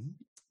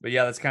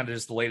yeah, that's kind of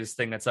just the latest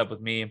thing that's up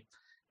with me.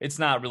 It's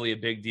not really a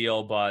big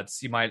deal, but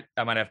I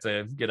might have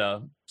to get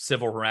a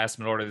civil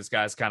harassment order. This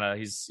guy's kind of,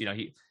 he's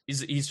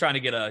trying to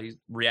get a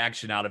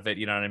reaction out of it.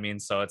 You know what I mean?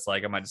 So it's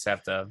like, I might just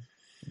have to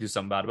do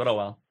something about it, but oh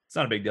well, it's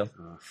not a big deal.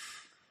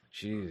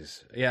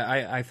 Jeez. Yeah,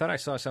 I thought I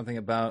saw something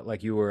about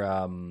like you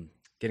were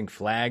getting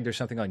flagged or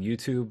something on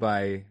YouTube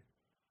by,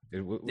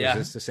 was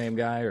this the same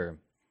guy or?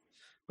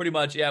 Pretty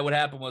much, yeah. What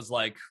happened was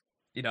like,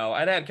 you know,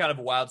 I'd had kind of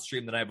a wild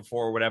stream the night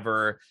before or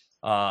whatever.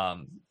 I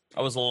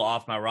was a little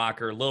off my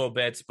rocker a little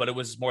bit, but it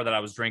was more that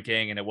I was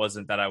drinking and it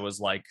wasn't that I was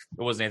like,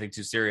 it wasn't anything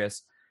too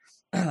serious.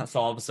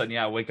 So all of a sudden,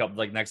 yeah, I wake up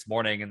like next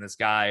morning and this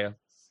guy,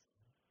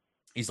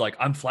 he's like,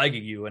 I'm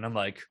flagging you. And I'm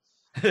like,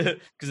 because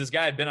this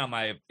guy had been on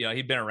my, you know,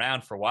 he'd been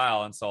around for a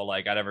while, and so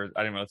like I didn't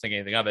really think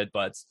anything of it,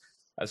 but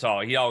I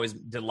saw he always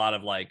did a lot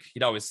of like,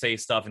 he'd always say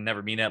stuff and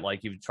never mean it. Like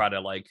he would try to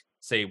like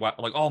say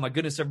like, oh my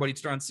goodness, everybody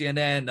turn on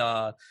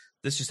CNN,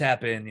 this just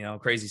happened, you know,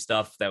 crazy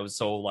stuff that was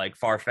so like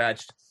far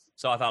fetched.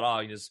 So I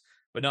thought,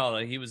 but no,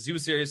 like, he was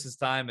serious this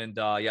time, and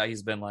yeah,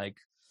 he's been like,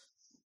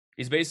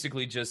 he's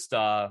basically just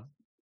I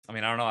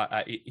mean, I don't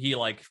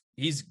know,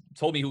 he's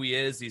told me who he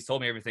is, he's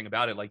told me everything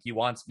about it. Like he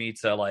wants me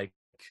to like,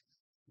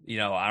 you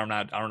know, I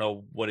don't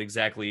know what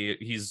exactly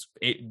he's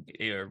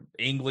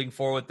angling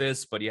for with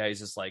this, but yeah, he's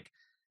just like,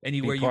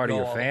 anywhere you go, part of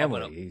your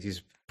family.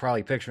 He's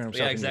probably picturing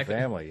himself in your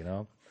family, you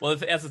know? Well,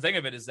 that's the thing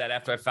of it, is that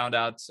after I found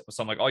out, so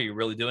I'm like, oh, you're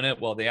really doing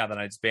it? Well, yeah, then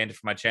I just banned it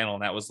from my channel,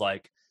 and that was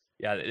like,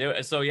 yeah. It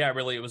was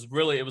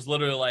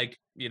literally like,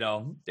 you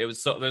know, it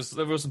was so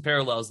there were some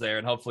parallels there,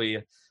 and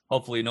hopefully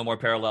no more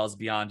parallels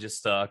beyond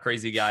just a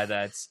crazy guy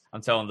that's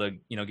I'm telling him to,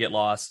 you know, get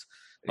lost.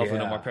 Hopefully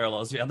no more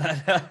parallels beyond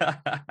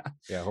that.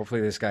 Yeah,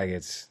 hopefully this guy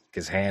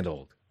gets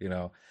handled, you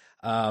know.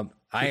 I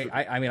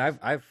mean,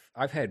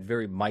 I've had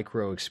very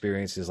micro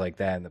experiences like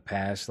that in the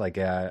past. Like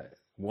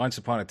once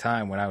upon a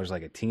time when I was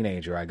like a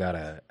teenager, I got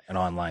an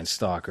online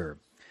stalker,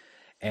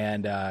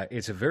 and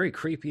it's a very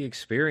creepy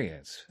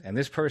experience. And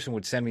this person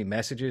would send me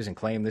messages and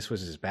claim this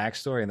was his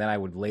backstory, and then I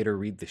would later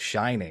read The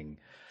Shining.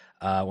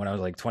 When I was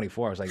like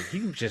 24, I was like,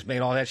 you just made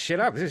all that shit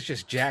up. This is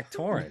just Jack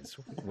Torrance.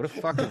 What a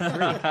fucking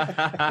freak.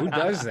 Who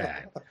does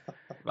that?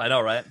 I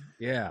know, right?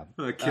 Yeah.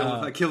 I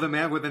killed a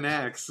man with an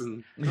axe.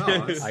 And,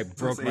 I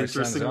broke my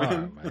son's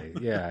arm.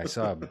 I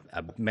saw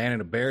a man in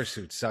a bear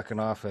suit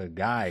sucking off a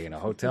guy in a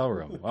hotel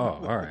room. Oh,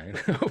 all right.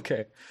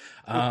 Okay.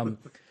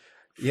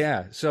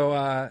 Yeah.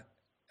 So,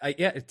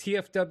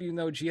 TFW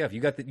No GF.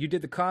 You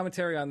did the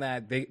commentary on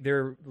that.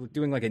 They're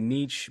doing like a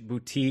niche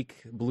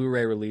boutique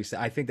Blu-ray release.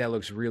 I think that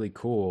looks really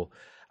cool.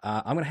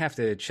 I'm gonna have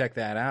to check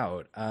that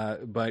out.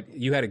 But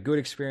you had a good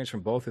experience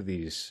from both of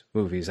these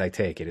movies. I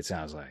take it. It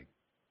sounds like.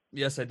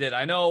 Yes, I did.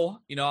 I know.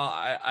 You know,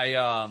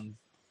 I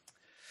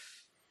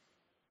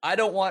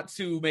don't want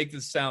to make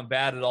this sound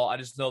bad at all. I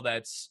just know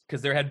that's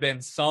because there had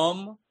been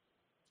some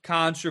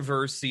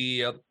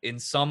controversy in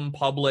some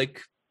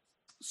public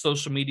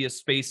social media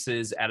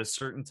spaces at a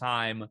certain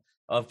time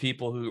of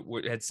people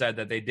who had said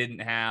that they didn't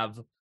have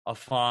a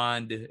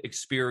fond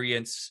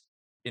experience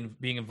in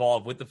being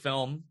involved with the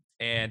film.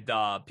 And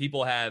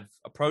people have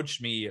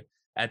approached me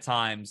at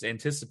times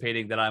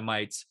anticipating that I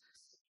might,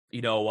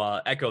 you know,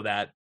 echo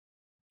that.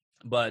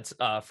 But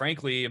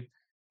frankly,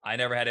 I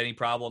never had any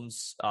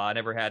problems.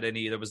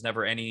 There was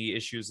never any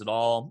issues at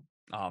all.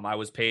 I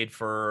was paid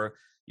for,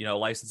 you know,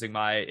 licensing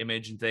my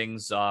image and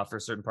things for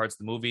certain parts of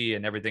the movie,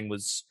 and everything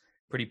was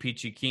pretty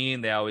peachy keen.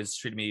 They always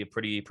treated me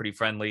pretty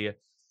friendly.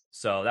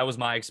 So that was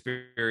my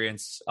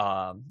experience.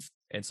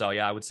 And so,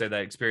 yeah, I would say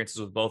that experiences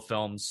with both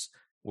films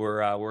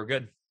were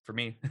good for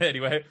me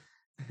anyway.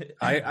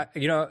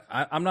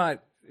 I'm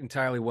not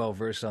entirely well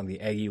versed on the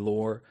Eggy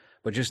lore,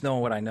 but just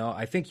knowing what I know,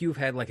 I think you've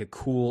had like a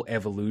cool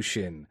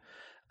evolution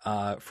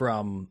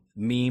from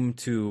meme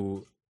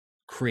to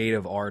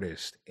creative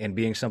artist, and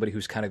being somebody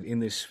who's kind of in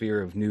this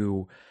sphere of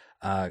new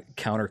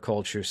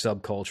counterculture,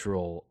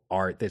 subcultural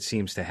art that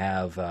seems to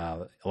have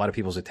a lot of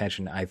people's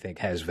attention, I think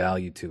has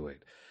value to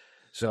it.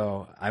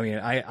 So, I mean,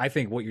 I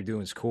think what you're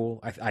doing is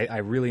cool. I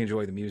really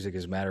enjoy the music.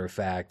 As a matter of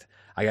fact,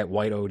 I got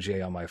White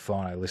OJ on my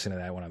phone. I listen to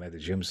that when I'm at the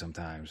gym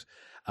sometimes.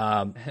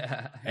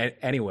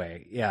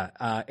 Anyway, yeah.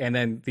 And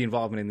then the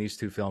involvement in these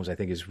two films, I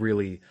think, is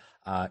really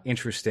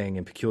interesting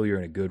and peculiar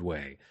in a good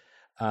way.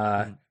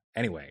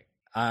 Anyway,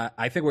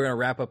 I think we're going to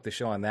wrap up the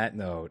show on that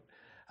note.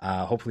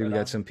 Hopefully, we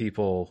got some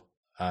people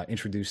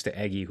introduced to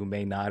Eggy who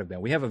may not have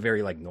been. We have a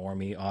very like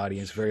normie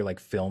audience, very like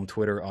film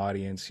Twitter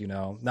audience, you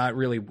know, not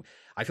really.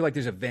 I feel like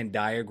there's a Venn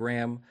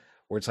diagram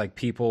where it's like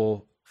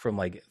people from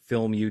like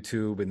film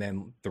YouTube and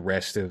then the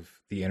rest of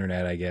the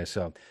internet, I guess.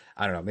 So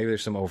I don't know, maybe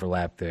there's some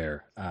overlap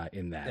there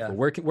in that. Yeah. But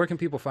where can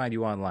people find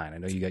you online? I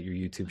know you got your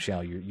YouTube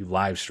channel. You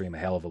live stream a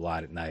hell of a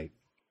lot at night.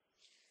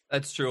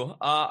 That's true.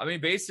 I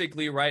mean,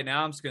 basically right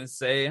now I'm just going to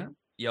say,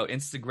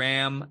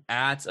 Instagram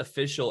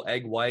 @official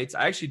egg whites.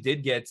 I actually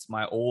did get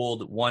my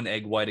old one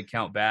egg white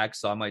account back,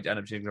 so I might end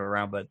up changing it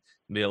around, but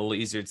it'll be a little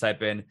easier to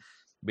type in.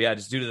 But yeah,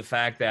 just due to the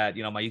fact that,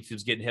 my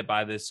YouTube's getting hit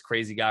by this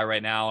crazy guy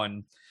right now,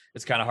 and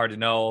it's kind of hard to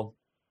know.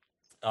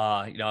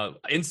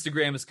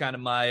 Instagram is kind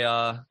of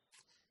my,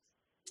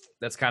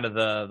 that's kind of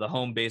the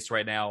home base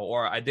right now.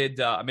 Or I made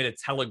a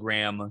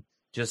Telegram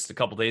just a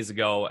couple days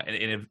ago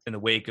in the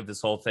wake of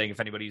this whole thing. If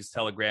anybody uses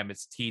Telegram,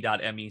 it's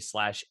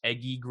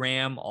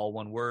t.me/eggygram, all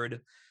one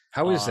word.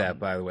 How is that,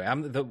 by the way?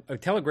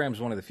 Telegram's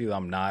one of the few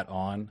I'm not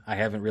on. I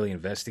haven't really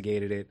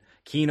investigated it.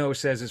 Kino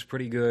says it's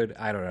pretty good.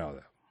 I don't know,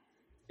 though.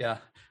 Yeah.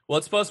 Well,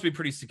 it's supposed to be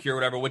pretty secure,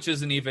 whatever, which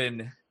isn't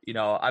even,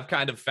 I've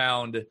kind of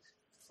found,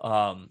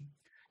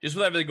 just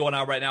with everything going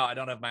on right now, I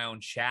don't have my own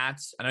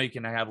chats. I know you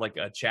can have like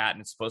a chat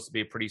and it's supposed to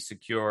be a pretty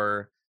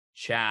secure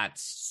chat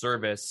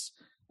service.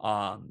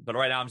 But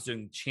right now I'm just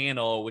doing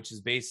channel, which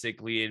is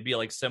basically, it'd be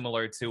like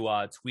similar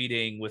to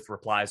tweeting with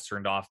replies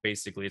turned off.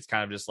 Basically, it's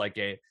kind of just like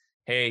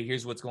hey,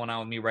 here's what's going on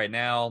with me right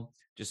now,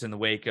 just in the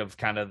wake of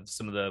kind of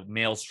some of the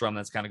maelstrom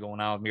that's kind of going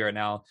on with me right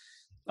now.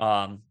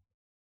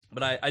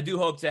 But I do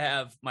hope to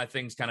have my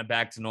things kind of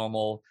back to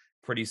normal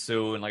pretty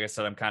soon. Like I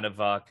said, I'm kind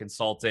of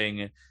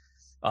consulting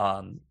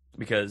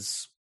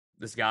because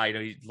this guy,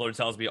 he literally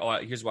tells me, "Oh,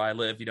 here's where I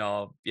live."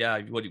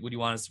 Yeah. What do you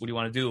want us? What do you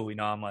want to do?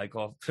 I'm like,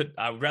 well,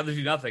 I'd rather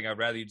do nothing. I'd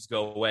rather you just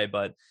go away.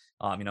 But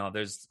I'm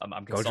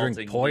consulting. Go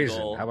drink poison.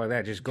 Legal. How about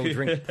that? Just go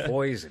drink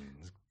poison.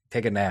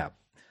 Take a nap.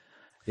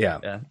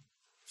 Yeah.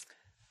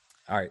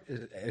 All right.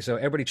 So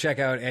everybody check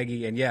out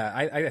Eggy, and yeah,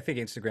 I think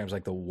Instagram's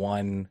like the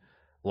one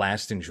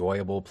last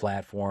enjoyable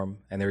platform,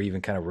 and they're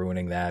even kind of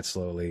ruining that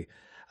slowly.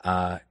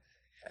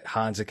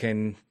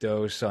 Hansican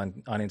Dose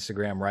on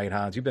Instagram, right,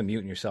 Hans? You've been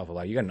muting yourself a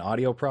lot. You got an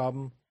audio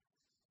problem?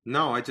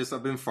 No, I've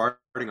been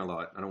farting a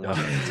lot. I don't want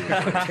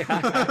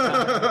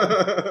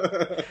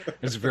that.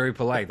 It's very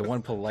polite. The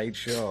one polite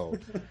show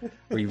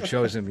where you've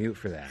chosen mute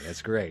for that.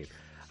 That's great.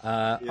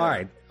 Yeah.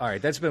 All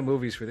right. That's been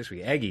movies for this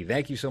week. Eggy,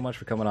 thank you so much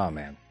for coming on,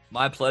 man.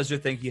 My pleasure.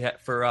 Thank you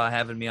for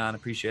having me on.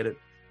 Appreciate it.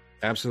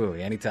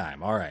 Absolutely.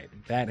 Anytime. All right.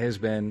 That has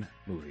been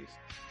movies.